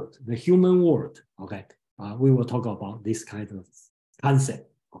world, the human world, okay, we will talk about this kind of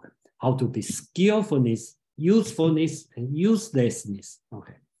concept, okay, how to be skillfulness, usefulness, and uselessness,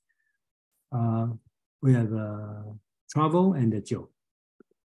 okay. We have Travel and Joe.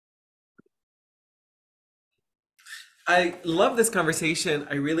 I love this conversation.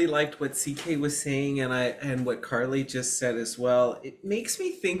 I really liked what CK was saying and what Carly just said as well. It makes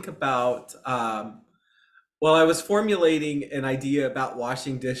me think about, well, I was formulating an idea about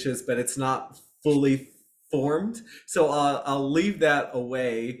washing dishes, but it's not fully formed. So I'll leave that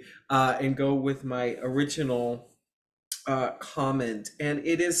away and go with my original comment. And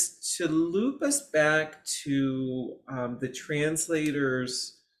it is to loop us back to the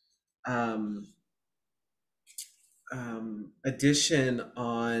translator's edition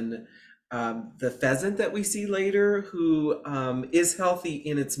on the pheasant that we see later, who is healthy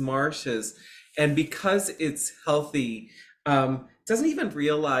in its marshes, and because it's healthy, doesn't even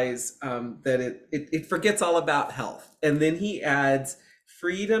realize that it forgets all about health. And then he adds,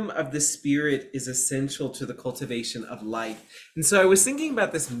 freedom of the spirit is essential to the cultivation of life. And so I was thinking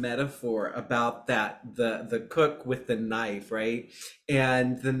about this metaphor about that, the cook with the knife, right?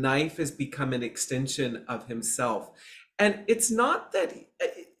 And the knife has become an extension of himself. And it's not that,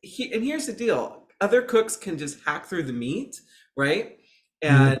 and here's the deal, other cooks can just hack through the meat, right?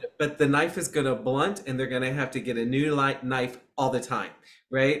 And but the knife is going to blunt, and they're going to have to get a new knife all the time,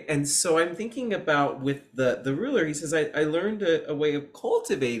 right? And so I'm thinking about with the ruler, he says, I learned a way of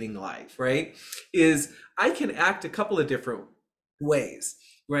cultivating life, right? Is I can act a couple of different ways,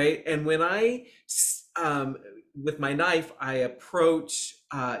 right? And when I, with my knife, I approach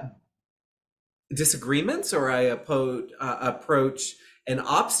disagreements, or I approach an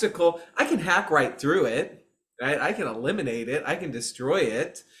obstacle, I can hack right through it. Right? I can eliminate it, I can destroy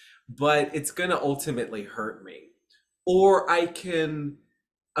it, but it's going to ultimately hurt me. Or I can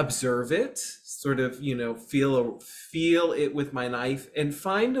observe it, sort of, you know, feel it with my knife and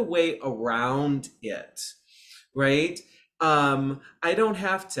find a way around it, right? I don't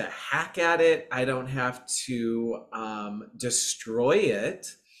have to hack at it, I don't have to destroy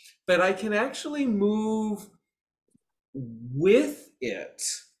it, but I can actually move with it.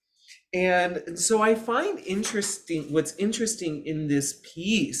 And so I find what's interesting in this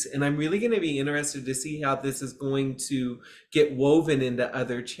piece, and I'm really going to be interested to see how this is going to get woven into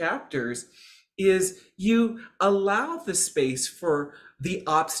other chapters, is you allow the space for the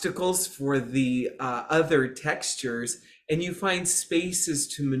obstacles, for the other textures, and you find spaces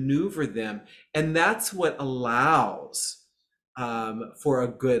to maneuver them. And that's what allows for a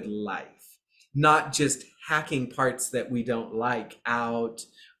good life, not just hacking parts that we don't like out,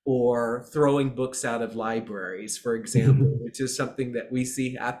 or throwing books out of libraries, for example, which is something that we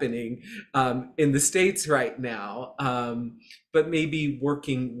see happening in the States right now, but maybe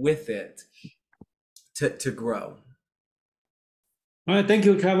working with it to grow. All right, thank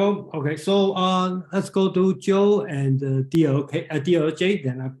you, Travel. Okay, so let's go to Joe and DLJ,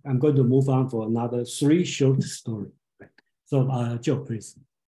 then I'm going to move on for another 3 short stories. So Joe, please.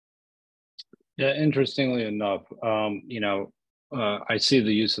 Yeah, interestingly enough, I see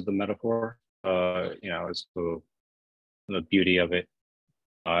the use of the metaphor, as the beauty of it,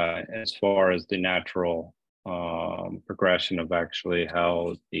 as far as the natural progression of actually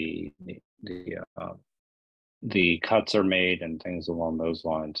how the cuts are made and things along those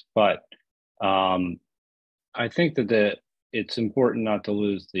lines. But I think that it's important not to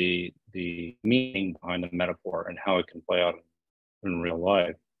lose the meaning behind the metaphor and how it can play out in real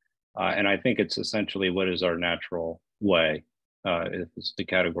life. And I think it's essentially what is our natural way. It's the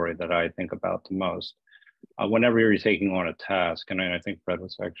category that I think about the most. Whenever you're taking on a task, and I think Fred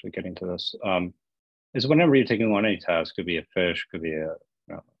was actually getting to this, is whenever you're taking on any task, could be a fish, could be a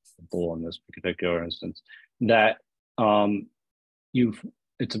bull in this particular instance, that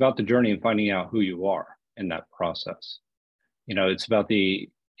it's about the journey and finding out who you are in that process. It's about the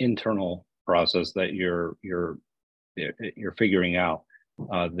internal process that you're figuring out,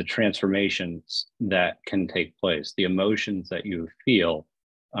 the transformations that can take place, the emotions that you feel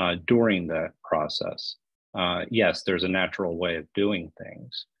during that process. Yes, there's a natural way of doing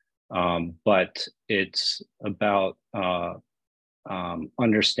things, but it's about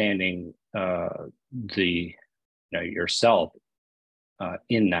understanding yourself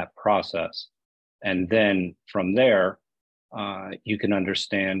in that process, and then from there you can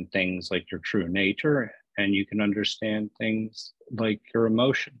understand things like your true nature, and you can understand things like your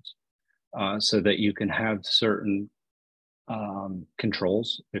emotions, so that you can have certain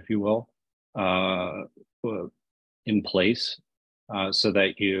controls, if you will, in place, so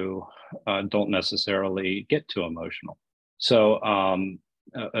that you don't necessarily get too emotional. So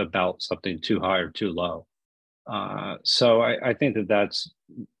about something too high or too low. So I think that's,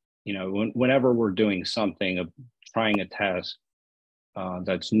 whenever we're doing something, trying a task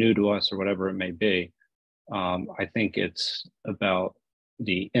that's new to us or whatever it may be, I think it's about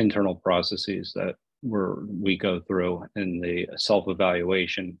the internal processes that we go through in the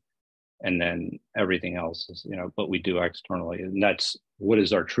self-evaluation, and then everything else is, what we do externally. And that's what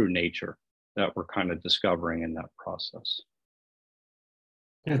is our true nature that we're kind of discovering in that process.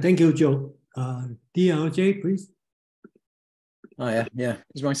 Yeah, thank you, Joe. DLJ, please. Oh, yeah.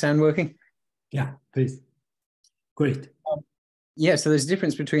 Is my sound working? Yeah, please. Great. Yeah, so there's a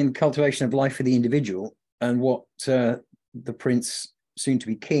difference between cultivation of life for the individual and what the prince, soon to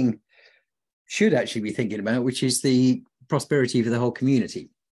be king, should actually be thinking about, which is the prosperity for the whole community.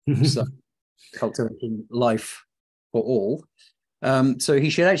 So cultivating life for all. So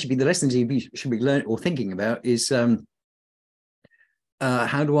he should actually be, the lessons he should be learning or thinking about is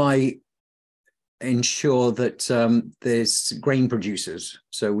how do I ensure that there's grain producers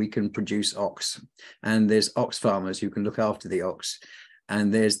so we can produce ox, and there's ox farmers who can look after the ox,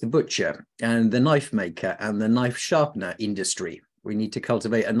 and there's the butcher and the knife maker and the knife sharpener industry. We need to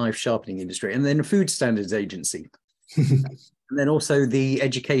cultivate a knife sharpening industry, and then a food standards agency. And then also the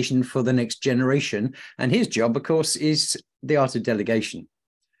education for the next generation. And his job, of course, is the art of delegation,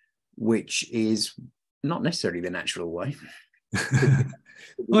 which is not necessarily the natural way.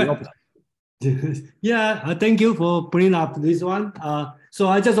 Well, yeah, thank you for bringing up this one. So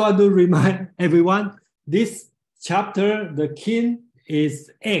I just want to remind everyone, this chapter, the king is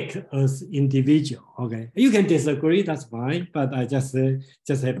act as individual. Okay, you can disagree, that's fine, but I just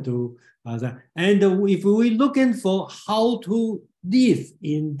have to. And if we're looking for how to live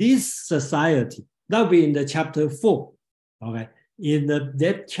in this society, that'll be in the chapter 4. Okay, in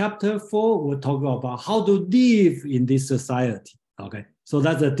that chapter 4, we'll talk about how to live in this society. Okay, so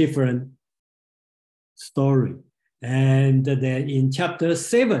that's a different story. And then in chapter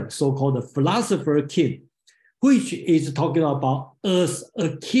 7, so-called the philosopher king, which is talking about as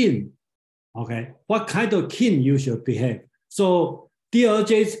a king. Okay, what kind of king you should behave. So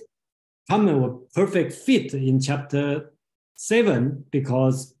DLJ's comment was perfect fit in chapter 7,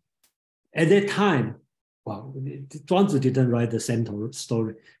 because at that time, well, Zhuang Zi didn't write the same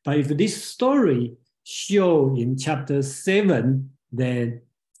story, but if this story show in chapter 7, then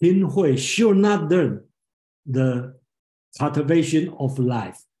Tin Hui should not learn the cultivation of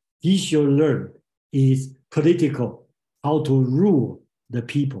life. He should learn is political, how to rule the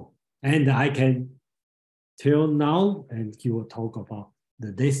people. And I can tell now, and he will talk about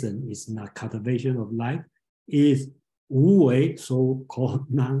the lesson is not cultivation of life, is Wu Wei, so-called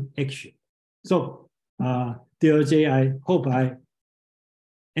non-action. So, DLJ, I hope I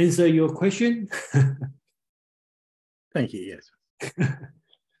answer your question. Thank you, yes.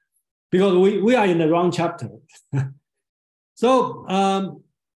 Because we are in the wrong chapter. So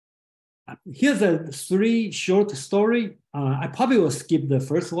here's a 3 short story. I probably will skip the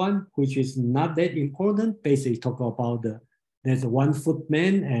first one, which is not that important. Basically talk about the there's a 1 foot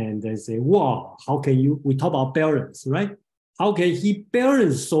man and there's a wow, how can you, we talk about balance, right? How can he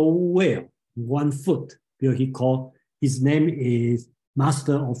balance so well 1 foot? Because he called, his name is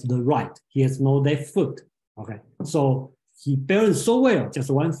master of the right. He has no left foot. Okay, so he balanced so well, just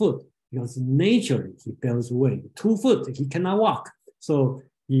 1 foot, because naturally he balances well. 2 foot, he cannot walk. So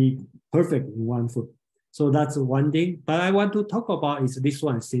he perfect in 1 foot. So that's one thing. But I want to talk about is this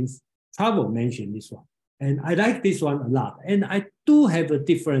one, since Travel mentioned this one. And I like this one a lot. And I do have a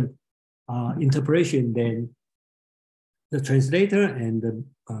different interpretation than the translator, and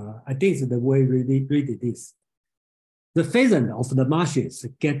I think it's the way we read it is. The pheasant of the marshes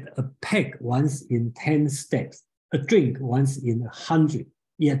get a peck once in 10 steps, a drink once in 100,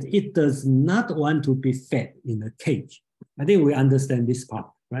 yet it does not want to be fed in a cage. I think we understand this part,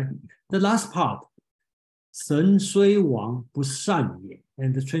 right? The last part, 神虽亡不善也.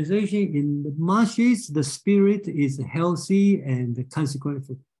 And the translation in the marshes, the spirit is healthy and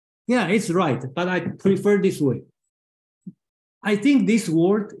consequently. Yeah, it's right, but I prefer this way. I think this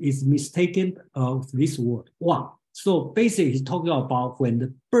word is mistaken of this word, wang. So basically, he's talking about when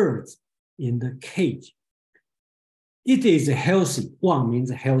the birds in the cage, it is healthy. Wang means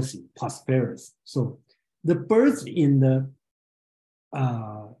healthy, prosperous. So the birds in the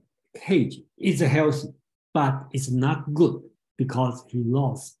cage is healthy, but it's not good because he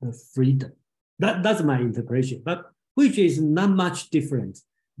lost the freedom. That's my interpretation, but which is not much different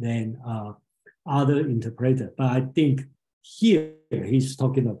than other interpreter. But I think here he's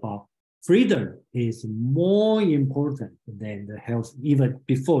talking about freedom is more important than the health, even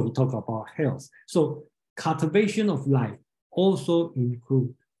before we talk about health. So cultivation of life also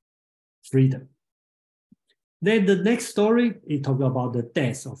includes freedom. Then the next story, he talks about the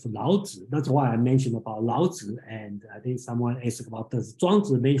death of Lao Tzu. That's why I mentioned about Lao Tzu. And I think someone asked about, does Zhuang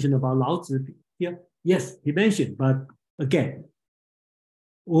Zi mention about Lao Tzu here? Yes, he mentioned, but again,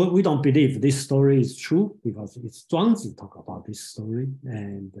 we don't believe this story is true because it's Zhuang Zi talk about this story.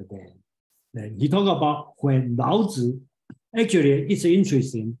 And then he talk about when Lao Tzu, actually it's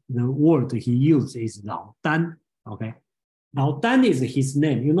interesting, the word he used is Lao Dan, okay? Lao Dan is his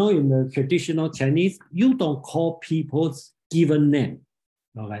name. You know, in the traditional Chinese, you don't call people's given name,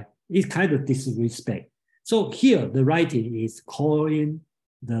 okay? It's kind of disrespect. So here, the writing is calling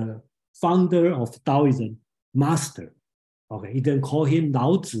the founder of Taoism master, okay? He didn't call him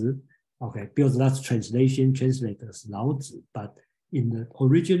Lao Tzu, okay, because that's translated as Lao Tzu, but in the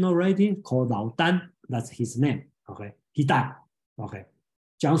original writing called Lao Dan, that's his name, okay? He died, okay?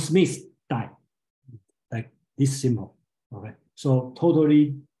 John Smith died, like this simple. Okay, so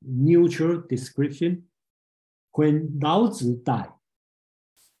totally neutral description. When Lao Tzu died,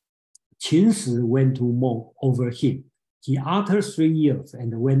 Qin Shi went to mourn over him. He uttered 3 years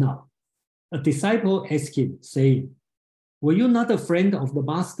and went out. A disciple asked him, saying, "Were you not a friend of the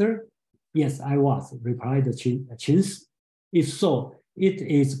master?" "Yes, I was," replied Qin Shi. "If so, it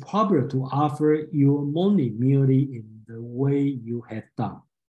is proper to offer your mourning merely in the way you have done."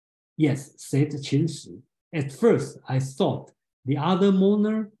 "Yes," said Qin Shi. "At first, I thought the other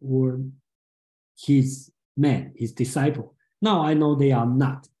mourner were his men, his disciple. Now I know they are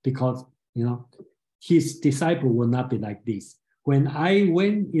not, because his disciple will not be like this. When I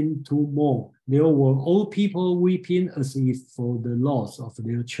went in to mourn, there were old people weeping as if for the loss of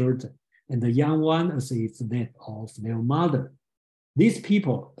their children, and the young one as if that of their mother. These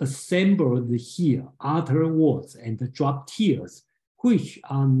people assembled here, utter words, and drop tears, which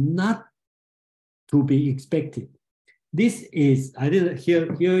are not to be expected. This is,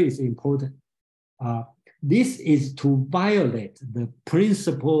 here is important. This is to violate the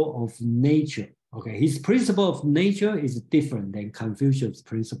principle of nature. Okay, his principle of nature is different than Confucius'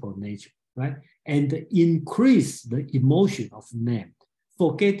 principle of nature, right? And increase the emotion of man,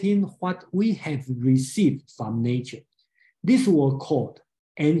 forgetting what we have received from nature. This was called,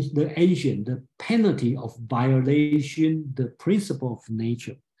 and the ancient, the penalty of violation the principle of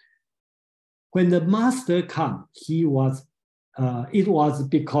nature. When the master came, it was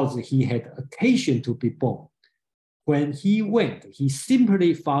because he had occasion to be born. When he went, he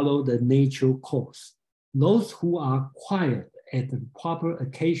simply followed the natural course. Those who are quiet at the proper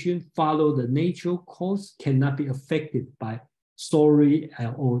occasion follow the natural course cannot be affected by sorrow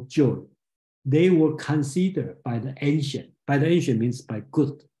or joy. They were considered by the ancient means by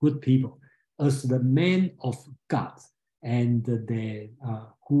good people, as the men of God, and they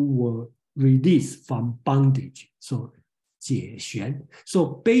who were released from bondage. So, 解玄. So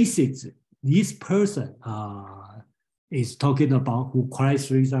basically, this person is talking about who cries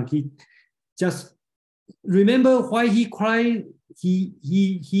 3 times. He just remember why he cried. He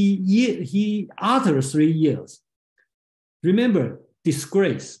uttered 3 years. remember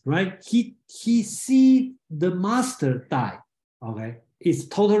disgrace, right? He see the master die. Okay, it's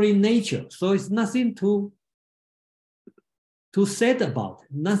totally nature, so it's nothing to said about,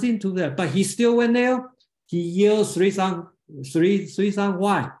 nothing to that. But he still went there. He yelled three times.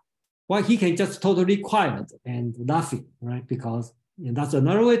 Why? Why he can just totally quiet and laughing, right? Because that's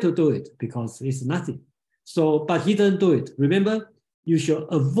another way to do it, because it's nothing. So, but he didn't do it. Remember, you should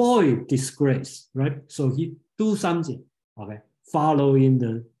avoid disgrace, right? So he do something, okay, following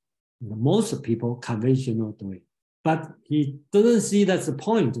the most people conventional doing. But he doesn't see that's the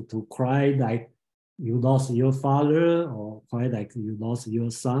point to cry like you lost your father or cry like you lost your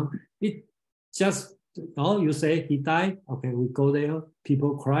son. It just, you say he died. Okay, we go there.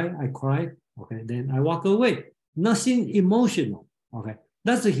 People cry. I cry. Okay, then I walk away. Nothing emotional. Okay,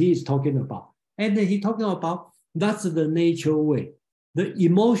 that's what he is talking about. And then he talking about that's the nature way. The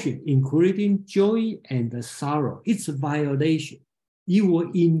emotion, including joy and the sorrow, it's a violation. You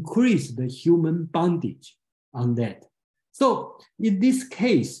will increase the human bondage on that. So in this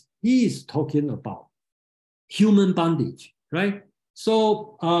case, he is talking about human bondage, right?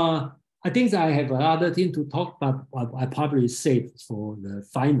 So I think I have another thing to talk about, but I probably save for the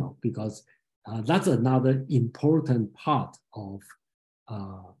final, because that's another important part of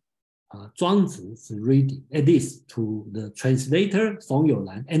Zhuang Zi's reading, at least to the translator, Feng You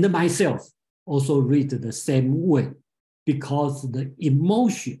Lan, and myself also read the same way, because the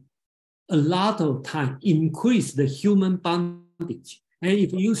emotion a lot of time increase the human bondage. And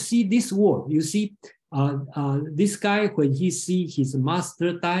if you see this word, you see this guy, when he see his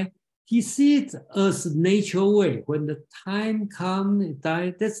master die, he sees it as natural way. When the time comes,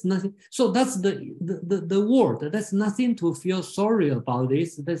 die, that's nothing. So that's the word. That's nothing to feel sorry about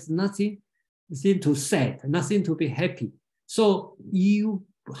this. There's nothing to sad, nothing to be happy. So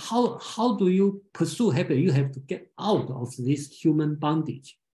how do you pursue happiness? You have to get out of this human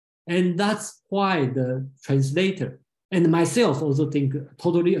bondage. And that's why the translator and myself also think,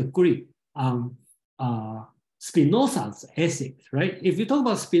 totally agree on Spinoza's ethics, right? If you talk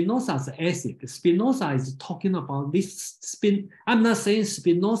about Spinoza's ethics, Spinoza is talking about this spin. I'm not saying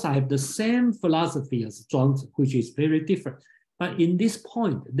Spinoza have the same philosophy as Zhuang Zi, which is very different. But in this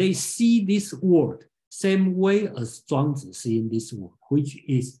point, they see this world same way as Zhuang Zi seeing this world, which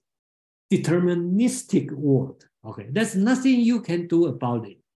is deterministic world. Okay, there's nothing you can do about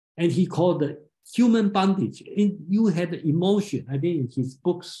it. And he called the human bondage. You had emotion. I think in his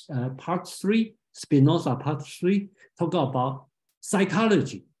books, part 3, Spinoza part 3, talk about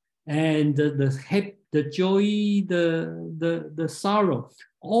psychology and the joy, the sorrow.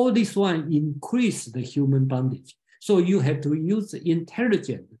 All this one increase the human bondage. So you have to use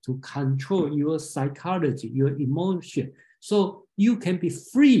intelligence to control your psychology, your emotion, so you can be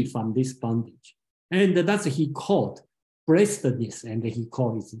free from this bondage. And that's what he called blessedness, and he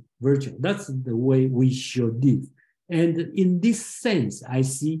called it virtue. That's the way we should live. And in this sense, I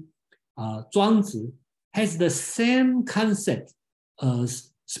see Zhuang Zi has the same concept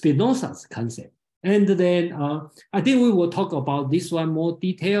as Spinoza's concept. And then I think we will talk about this one more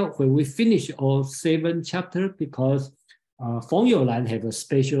detail when we finish all 7 chapters, because Feng You Lan have a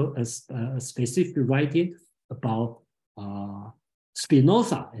specific writing about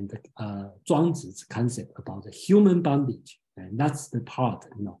Spinoza and Zhuang Zi's concept about the human bondage. And that's the part,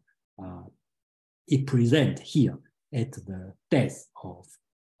 it presents here at the death of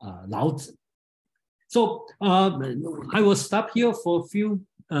Lao Tzu. So I will stop here for a few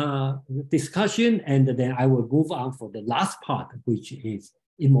discussion, and then I will move on for the last part, which is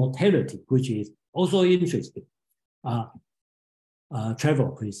immortality, which is also interesting. Trevor,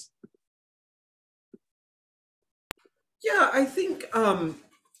 please. Yeah, I think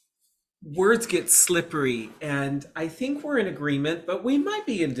words get slippery, and I think we're in agreement, but we might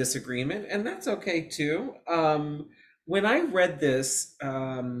be in disagreement, and that's okay too. When I read this,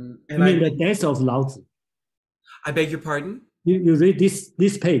 and the death of Lao Tzu. I beg your pardon? You read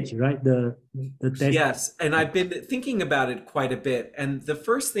this page, right? The death. Yes, and I've been thinking about it quite a bit. And the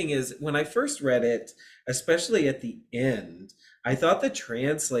first thing is, when I first read it, especially at the end, I thought the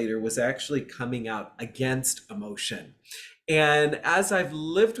translator was actually coming out against emotion. And as I've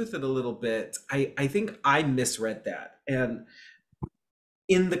lived with it a little bit, I think I misread that. And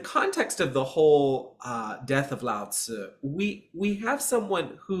in the context of the whole death of Lao Tzu, we have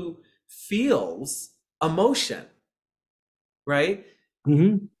someone who feels emotion, right?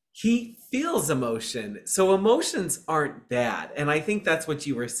 Mm-hmm. He feels emotion. So emotions aren't bad. And I think that's what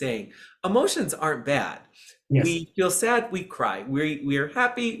you were saying. Emotions aren't bad. Yes. We feel sad, we cry. We are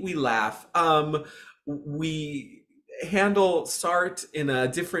happy, we laugh. We handle Sartre in a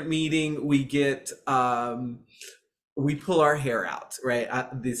different meeting. We get we pull our hair out, right?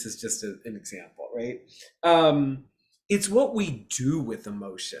 This is just an example, right? It's what we do with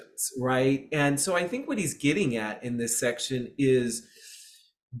emotions, right? And so I think what he's getting at in this section is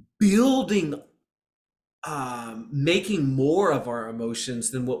building, making more of our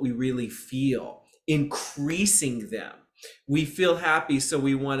emotions than what we really feel, increasing them. We feel happy, so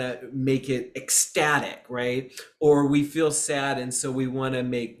we want to make it ecstatic, right? Or we feel sad, and so we want to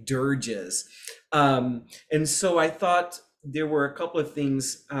make dirges. And so I thought there were a couple of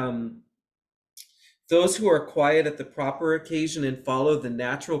things. Those who are quiet at the proper occasion and follow the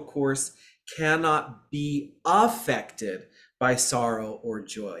natural course cannot be affected by sorrow or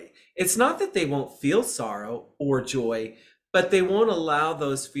joy. It's not that they won't feel sorrow or joy, but they won't allow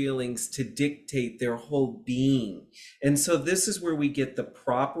those feelings to dictate their whole being. And so this is where we get the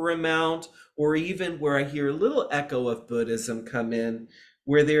proper amount, or even where I hear a little echo of Buddhism come in,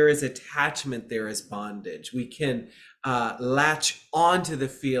 where there is attachment, there is bondage. We can latch onto the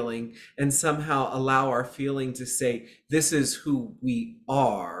feeling and somehow allow our feeling to say, this is who we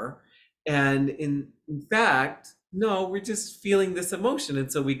are. And in fact, no, we're just feeling this emotion.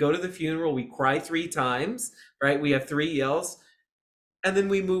 And so we go to the funeral, we cry 3 times, right? We have 3 yells, and then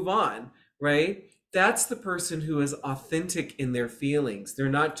we move on, right? That's the person who is authentic in their feelings. They're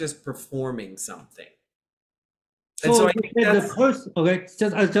not just performing something. And so I think that's the first, okay,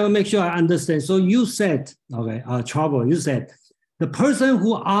 just I want to make sure I understand. So you said, okay, trouble, you said the person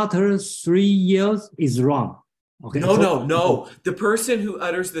who utters 3 yells is wrong. Okay. No. The person who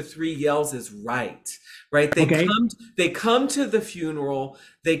utters the 3 yells is right. They come to the funeral,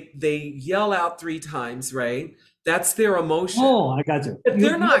 they yell out 3 times, right? That's their emotion. Oh, I got you. But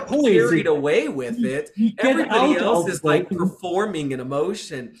they're not carried away with it. Everybody else is like performing an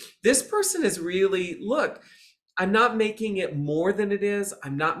emotion. This person is really, look, I'm not making it more than it is.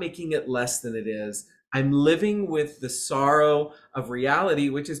 I'm not making it less than it is. I'm living with the sorrow of reality,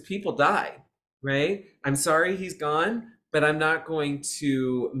 which is people die, right? I'm sorry he's gone, but I'm not going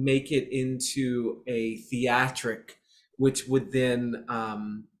to make it into a theatric, which would then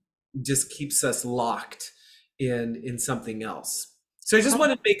just keeps us locked in something else. So I just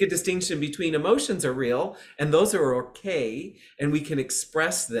want to make a distinction between emotions are real and those are okay, and we can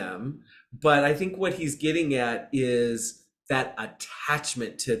express them. But I think what he's getting at is that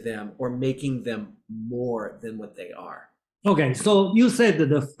attachment to them or making them more than what they are. Okay, so you said that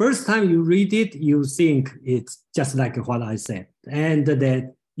the first time you read it, you think it's just like what I said. And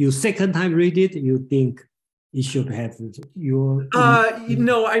that you second time read it, you think it should have your...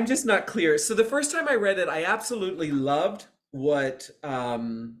 No, I'm just not clear. So the first time I read it, I absolutely loved what...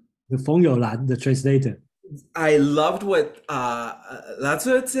 the Feng You Lan, the translator. I loved what Lao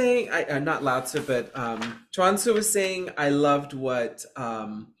Tzu was saying. Not Lao Tzu, but Zhuang Tzu was saying. I loved what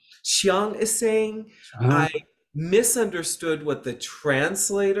Xiang is saying. I misunderstood what the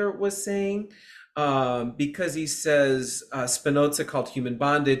translator was saying because he says Spinoza called human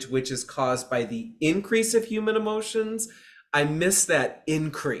bondage, which is caused by the increase of human emotions. I missed that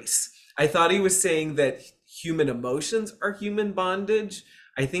increase. I thought he was saying that human emotions are human bondage.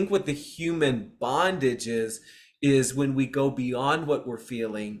 I think what the human bondage is when we go beyond what we're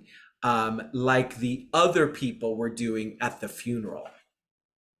feeling, like the other people were doing at the funeral.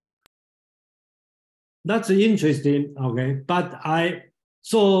 That's interesting. Okay, but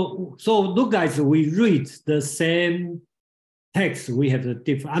so look guys, we read the same text. We have the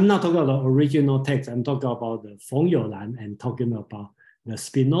different. I'm not talking about the original text. I'm talking about the Feng You Lan and talking about the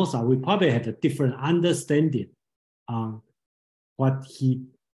Spinoza. We probably have a different understanding on what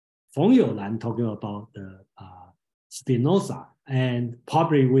Feng You Lan talking about the Spinoza, and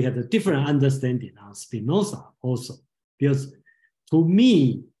probably we have a different understanding on Spinoza also, because to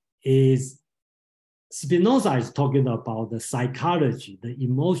me is Spinoza is talking about the psychology, the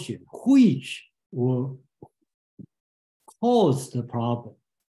emotion, which will cause the problem.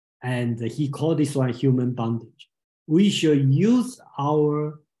 And he called this one human bondage. We should use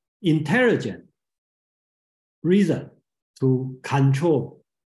our intelligent reason to control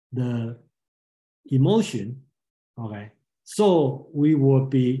the emotion, okay? So we will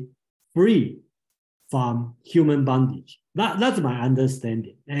be free from human bondage. That's my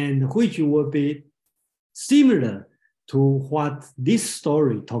understanding, and which will be similar to what this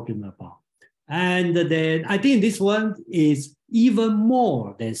story talking about. And then I think this one is even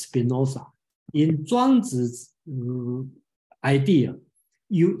more than Spinoza. In Zhuang Zi's idea,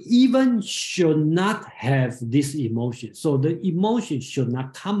 you even should not have this emotion. So the emotion should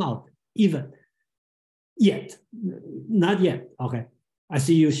not come out even yet. Not yet. Okay. I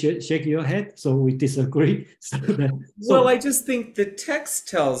see you shake your head, so we disagree. Well, I just think the text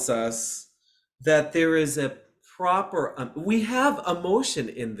tells us that there is a proper, we have emotion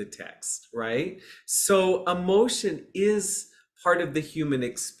in the text, right? So emotion is part of the human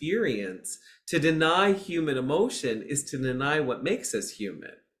experience. To deny human emotion is to deny what makes us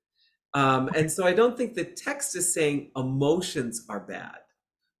human. And so I don't think the text is saying emotions are bad.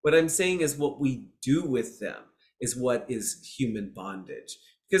 What I'm saying is what we do with them is what is human bondage.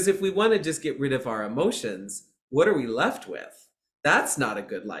 Because if we want to just get rid of our emotions, what are we left with? That's not a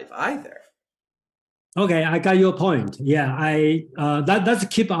good life either. Okay, I got your point. Yeah, let's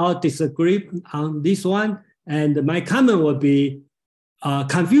keep our disagreement on this one. And my comment would be,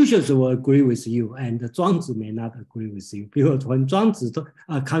 Confucius will agree with you, and Zhuang Zi may not agree with you. Because when Zhuang Zi,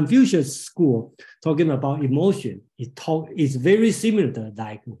 Confucius school talking about emotion, it's very similar to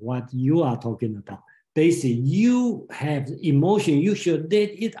like what you are talking about. Basically, you have emotion, you should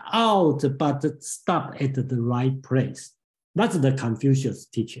let it out, but stop at the right place. That's the Confucius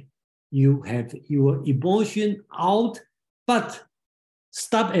teaching. You have your emotion out, but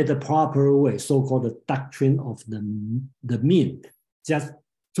stop at the proper way, so-called the doctrine of the mean. Just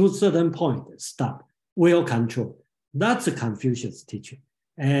to a certain point, stop, will control. That's a Confucius teaching.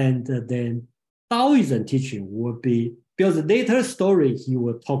 And then Taoism teaching would be, because later story, he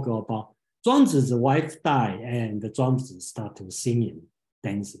will talk about Zhuang Zi's wife died and Zhuang Zi started singing,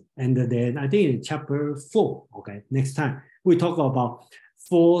 dancing. And then I think in chapter 4, okay, next time, we talk about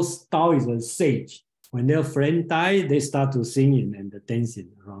 4 Taoism sage. When their friend died, they start to singing and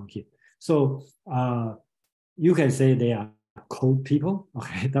dancing around him. So you can say they are cold people.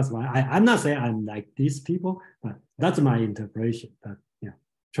 Okay, that's why I'm not saying I'm like these people, but that's my interpretation. But yeah,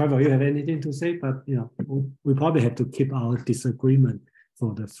 Trevor, you have anything to say? But you know, we probably have to keep our disagreement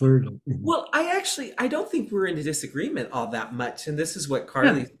for the further. Well, I don't think we're in a disagreement all that much, and this is what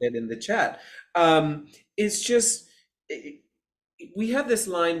Carly said in the chat. It's just we have this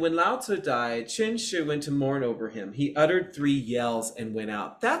line: when Lao Tzu died, Chen Shi went to mourn over him. He uttered 3 yells and went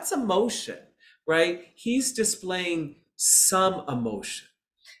out. That's emotion, right? He's displaying some emotion.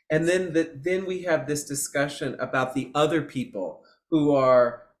 And then we have this discussion about the other people who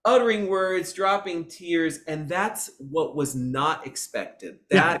are uttering words, dropping tears, and that's what was not expected.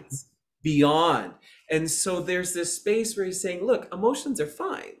 That's beyond. And so there's this space where he's saying, look, emotions are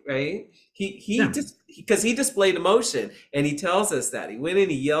fine, right? Because he displayed emotion, and he tells us that. He went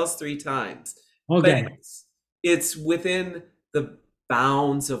in, he yells 3 times. Okay. But it's within the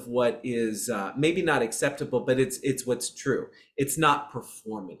bounds of what is maybe not acceptable, but it's what's true. It's not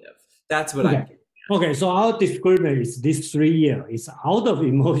performative. That's what I get. Okay, so our disagreement is this 3 years. It's out of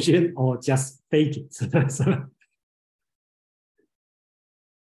emotion or just fake it.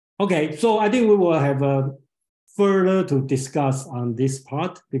 Okay, so I think we will have further to discuss on this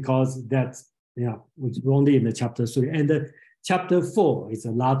part, because that's, it's only in the chapter 3. And the chapter 4 is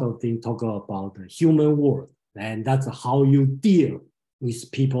a lot of things talk about the human world. And that's how you deal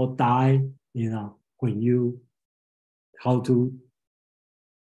with people die, how to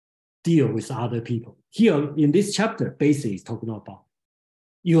deal with other people. Here in this chapter, basically is talking about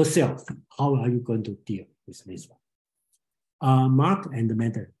yourself. How are you going to deal with this one? Mark and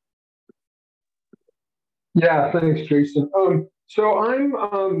Amanda. Yeah, thanks, Jason. So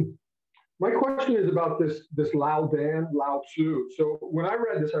my question is about this Lao Tzu. So when I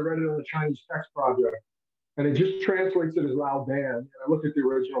read this, I read it on the Chinese Text Project, and it just translates it as Lao Dan. And I looked at the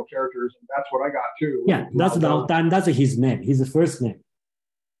original characters, and that's what I got too. Yeah, that's Lao Dan. That's his name. His first name.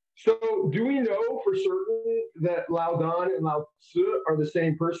 So do we know for certain that Lao Dan and Lao Tzu are the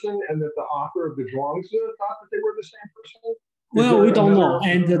same person, and that the author of the Zhuang Tzu thought that they were the same person? Well, we don't know.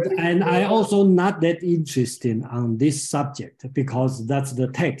 And I also not that interested on this subject, because that's the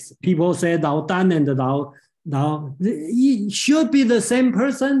text. People say Lao Dan and Lao, it should be the same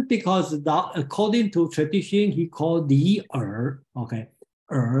person, because according to tradition, he called Li okay,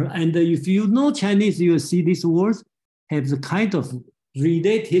 and if you know Chinese, you will see these words have the kind of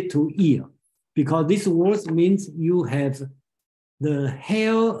related to ear, because this word means you have the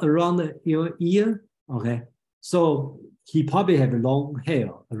hair around your ear, okay? So he probably have long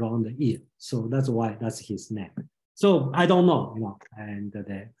hair around the ear. So that's why that's his name. So I don't know, and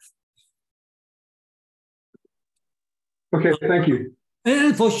okay, thank you.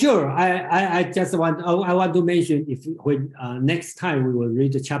 And for sure, I just want to mention, when next time we will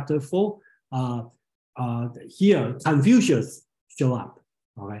read chapter 4, here Confucius show up,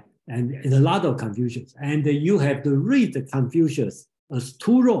 all right, and a lot of Confucius, and you have to read Confucius as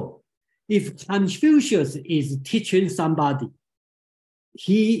 2 roles. If Confucius is teaching somebody,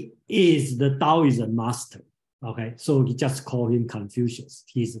 he is the Taoism master, okay, so he just call him Confucius.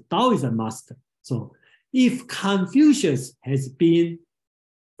 He's a Taoism master. So if Confucius has been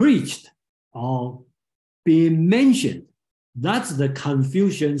preached or being mentioned, that's the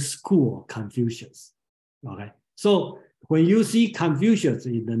Confucian school of Confucius. Okay, so when you see Confucius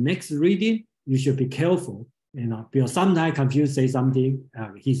in the next reading, you should be careful, because sometimes Confucius say something,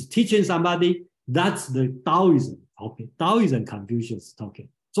 he's teaching somebody, that's the Taoism, okay, Taoism Confucius talking,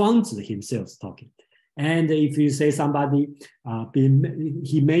 Zhuang Zi himself talking. And if you say somebody,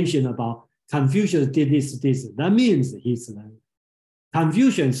 he mentioned about Confucius did this, that means he's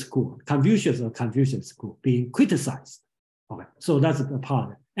Confucian school, Confucius or Confucian school being criticized. Okay, so that's the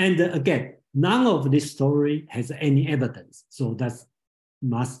part. And again, none of this story has any evidence. So that's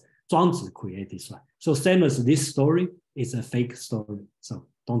must Zhuang Zi create this one. So same as this story is a fake story. So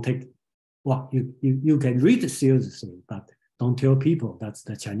don't take, well, you can read it seriously, but don't tell people that's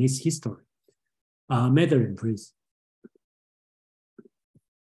the Chinese history. Madeline, please.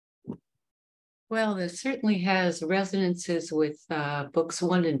 Well, this certainly has resonances with books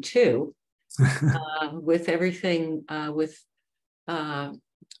 1 and 2, with everything with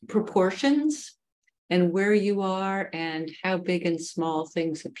proportions and where you are and how big and small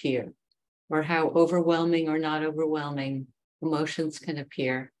things appear, or how overwhelming or not overwhelming emotions can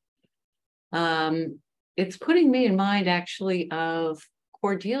appear. It's putting me in mind actually of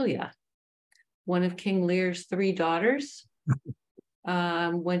Cordelia, one of King Lear's 3 daughters.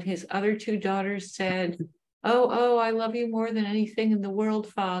 When his other 2 daughters said, oh, I love you more than anything in the world,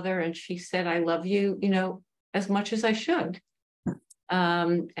 father. And she said, I love you, as much as I should.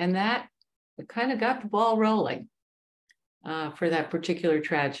 And that kind of got the ball rolling for that particular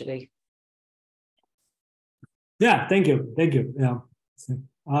tragedy. Yeah, thank you. Yeah.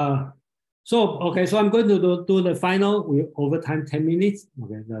 So I'm going to do the final. We overtime 10 minutes.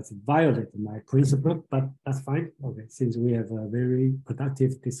 Okay, that's violate my principle, but that's fine. Okay, since we have a very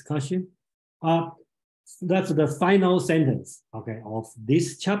productive discussion. That's the final sentence, okay, of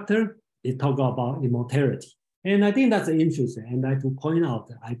this chapter. It talks about immortality. And I think that's interesting. And I have to point out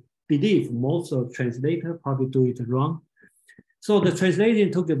that I believe most of translators probably do it wrong. So the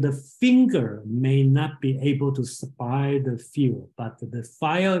translation took the finger may not be able to supply the fuel, but the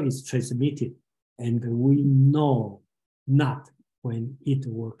fire is transmitted, and we know not when it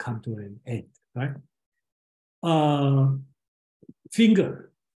will come to an end, right?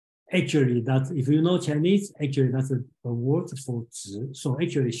 Finger, actually, that's, if you know Chinese, actually that's a word for 子. So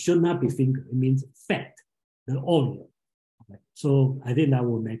actually it should not be finger, it means fat, the oil. Okay. So I think that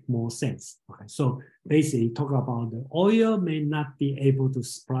will make more sense. Okay, so basically talk about the oil may not be able to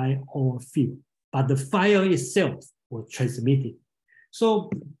supply all fuel, but the fire itself will transmit it. So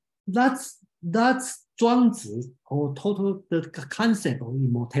that's Zhuang Zi, or total the concept of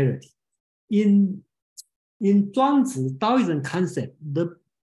immortality. In Zhuang Zi Taoism concept,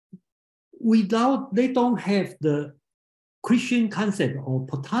 they don't have the Christian concept or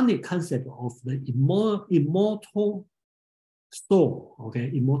Platonic concept of the immortal soul, okay,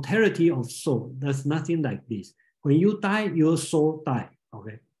 immortality of soul. There's nothing like this. When you die, your soul die,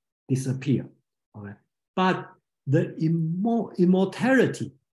 okay, disappear, okay. But the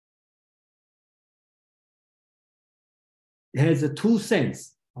immortality has 2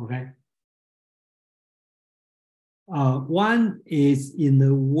 senses, okay. One is in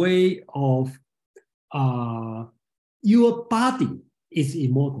the way of your body is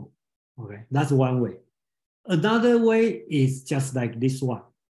immortal, okay, that's one way. Another way is just like this one.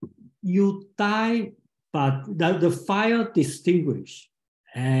 You die, but the fire distinguish,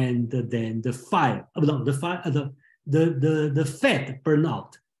 and then the fire, the fat burn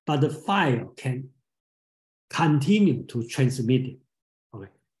out, but the fire can continue to transmit it.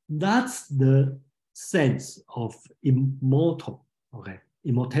 Okay, that's the sense of immortal, okay,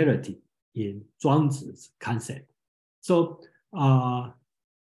 immortality in Zhuang Zi's concept. So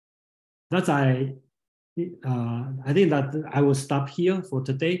that's I think that I will stop here for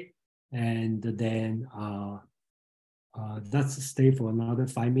today, and then let's stay for another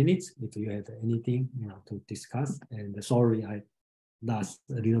 5 minutes if you have anything to discuss. And sorry, I last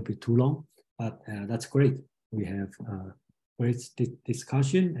a little bit too long, but that's great. We have great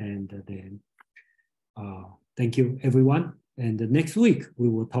discussion, and then thank you everyone. And next week we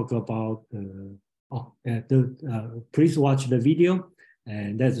will talk about please watch the video.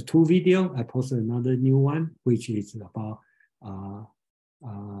 And there's 2 videos. I posted another new one, which is about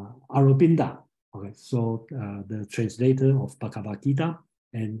Aurobindo. Okay, so the translator of Bhagavad Gita.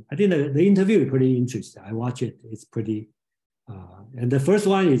 And I think the interview is pretty interesting. I watch it. It's pretty, and the first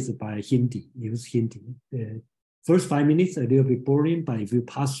one is by Hindi. It was Hindi. The first 5 minutes, a little bit boring, but if you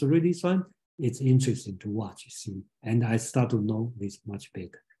pass through this one, it's interesting to watch, see. And I start to know this much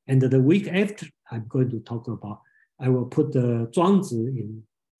better. And the week after, I'm going to talk about, I will put the Zhuang Zi in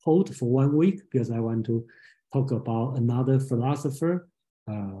hold for 1 week because I want to talk about another philosopher,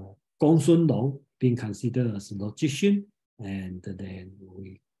 Gong Sun Long, being considered as a logician, and then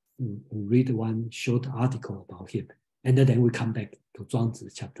we read one short article about him, and then we come back to Zhuang Zi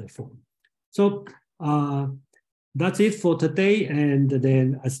chapter 4. So that's it for today, and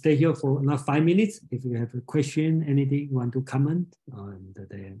then I stay here for another 5 minutes. If you have a question, anything you want to comment, and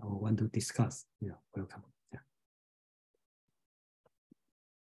then or want to discuss, welcome. Yeah.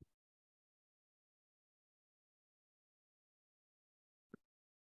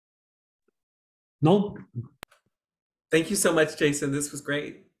 No. Thank you so much, Jason. This was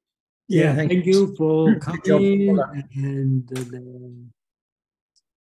great. Yeah, thank you for coming, and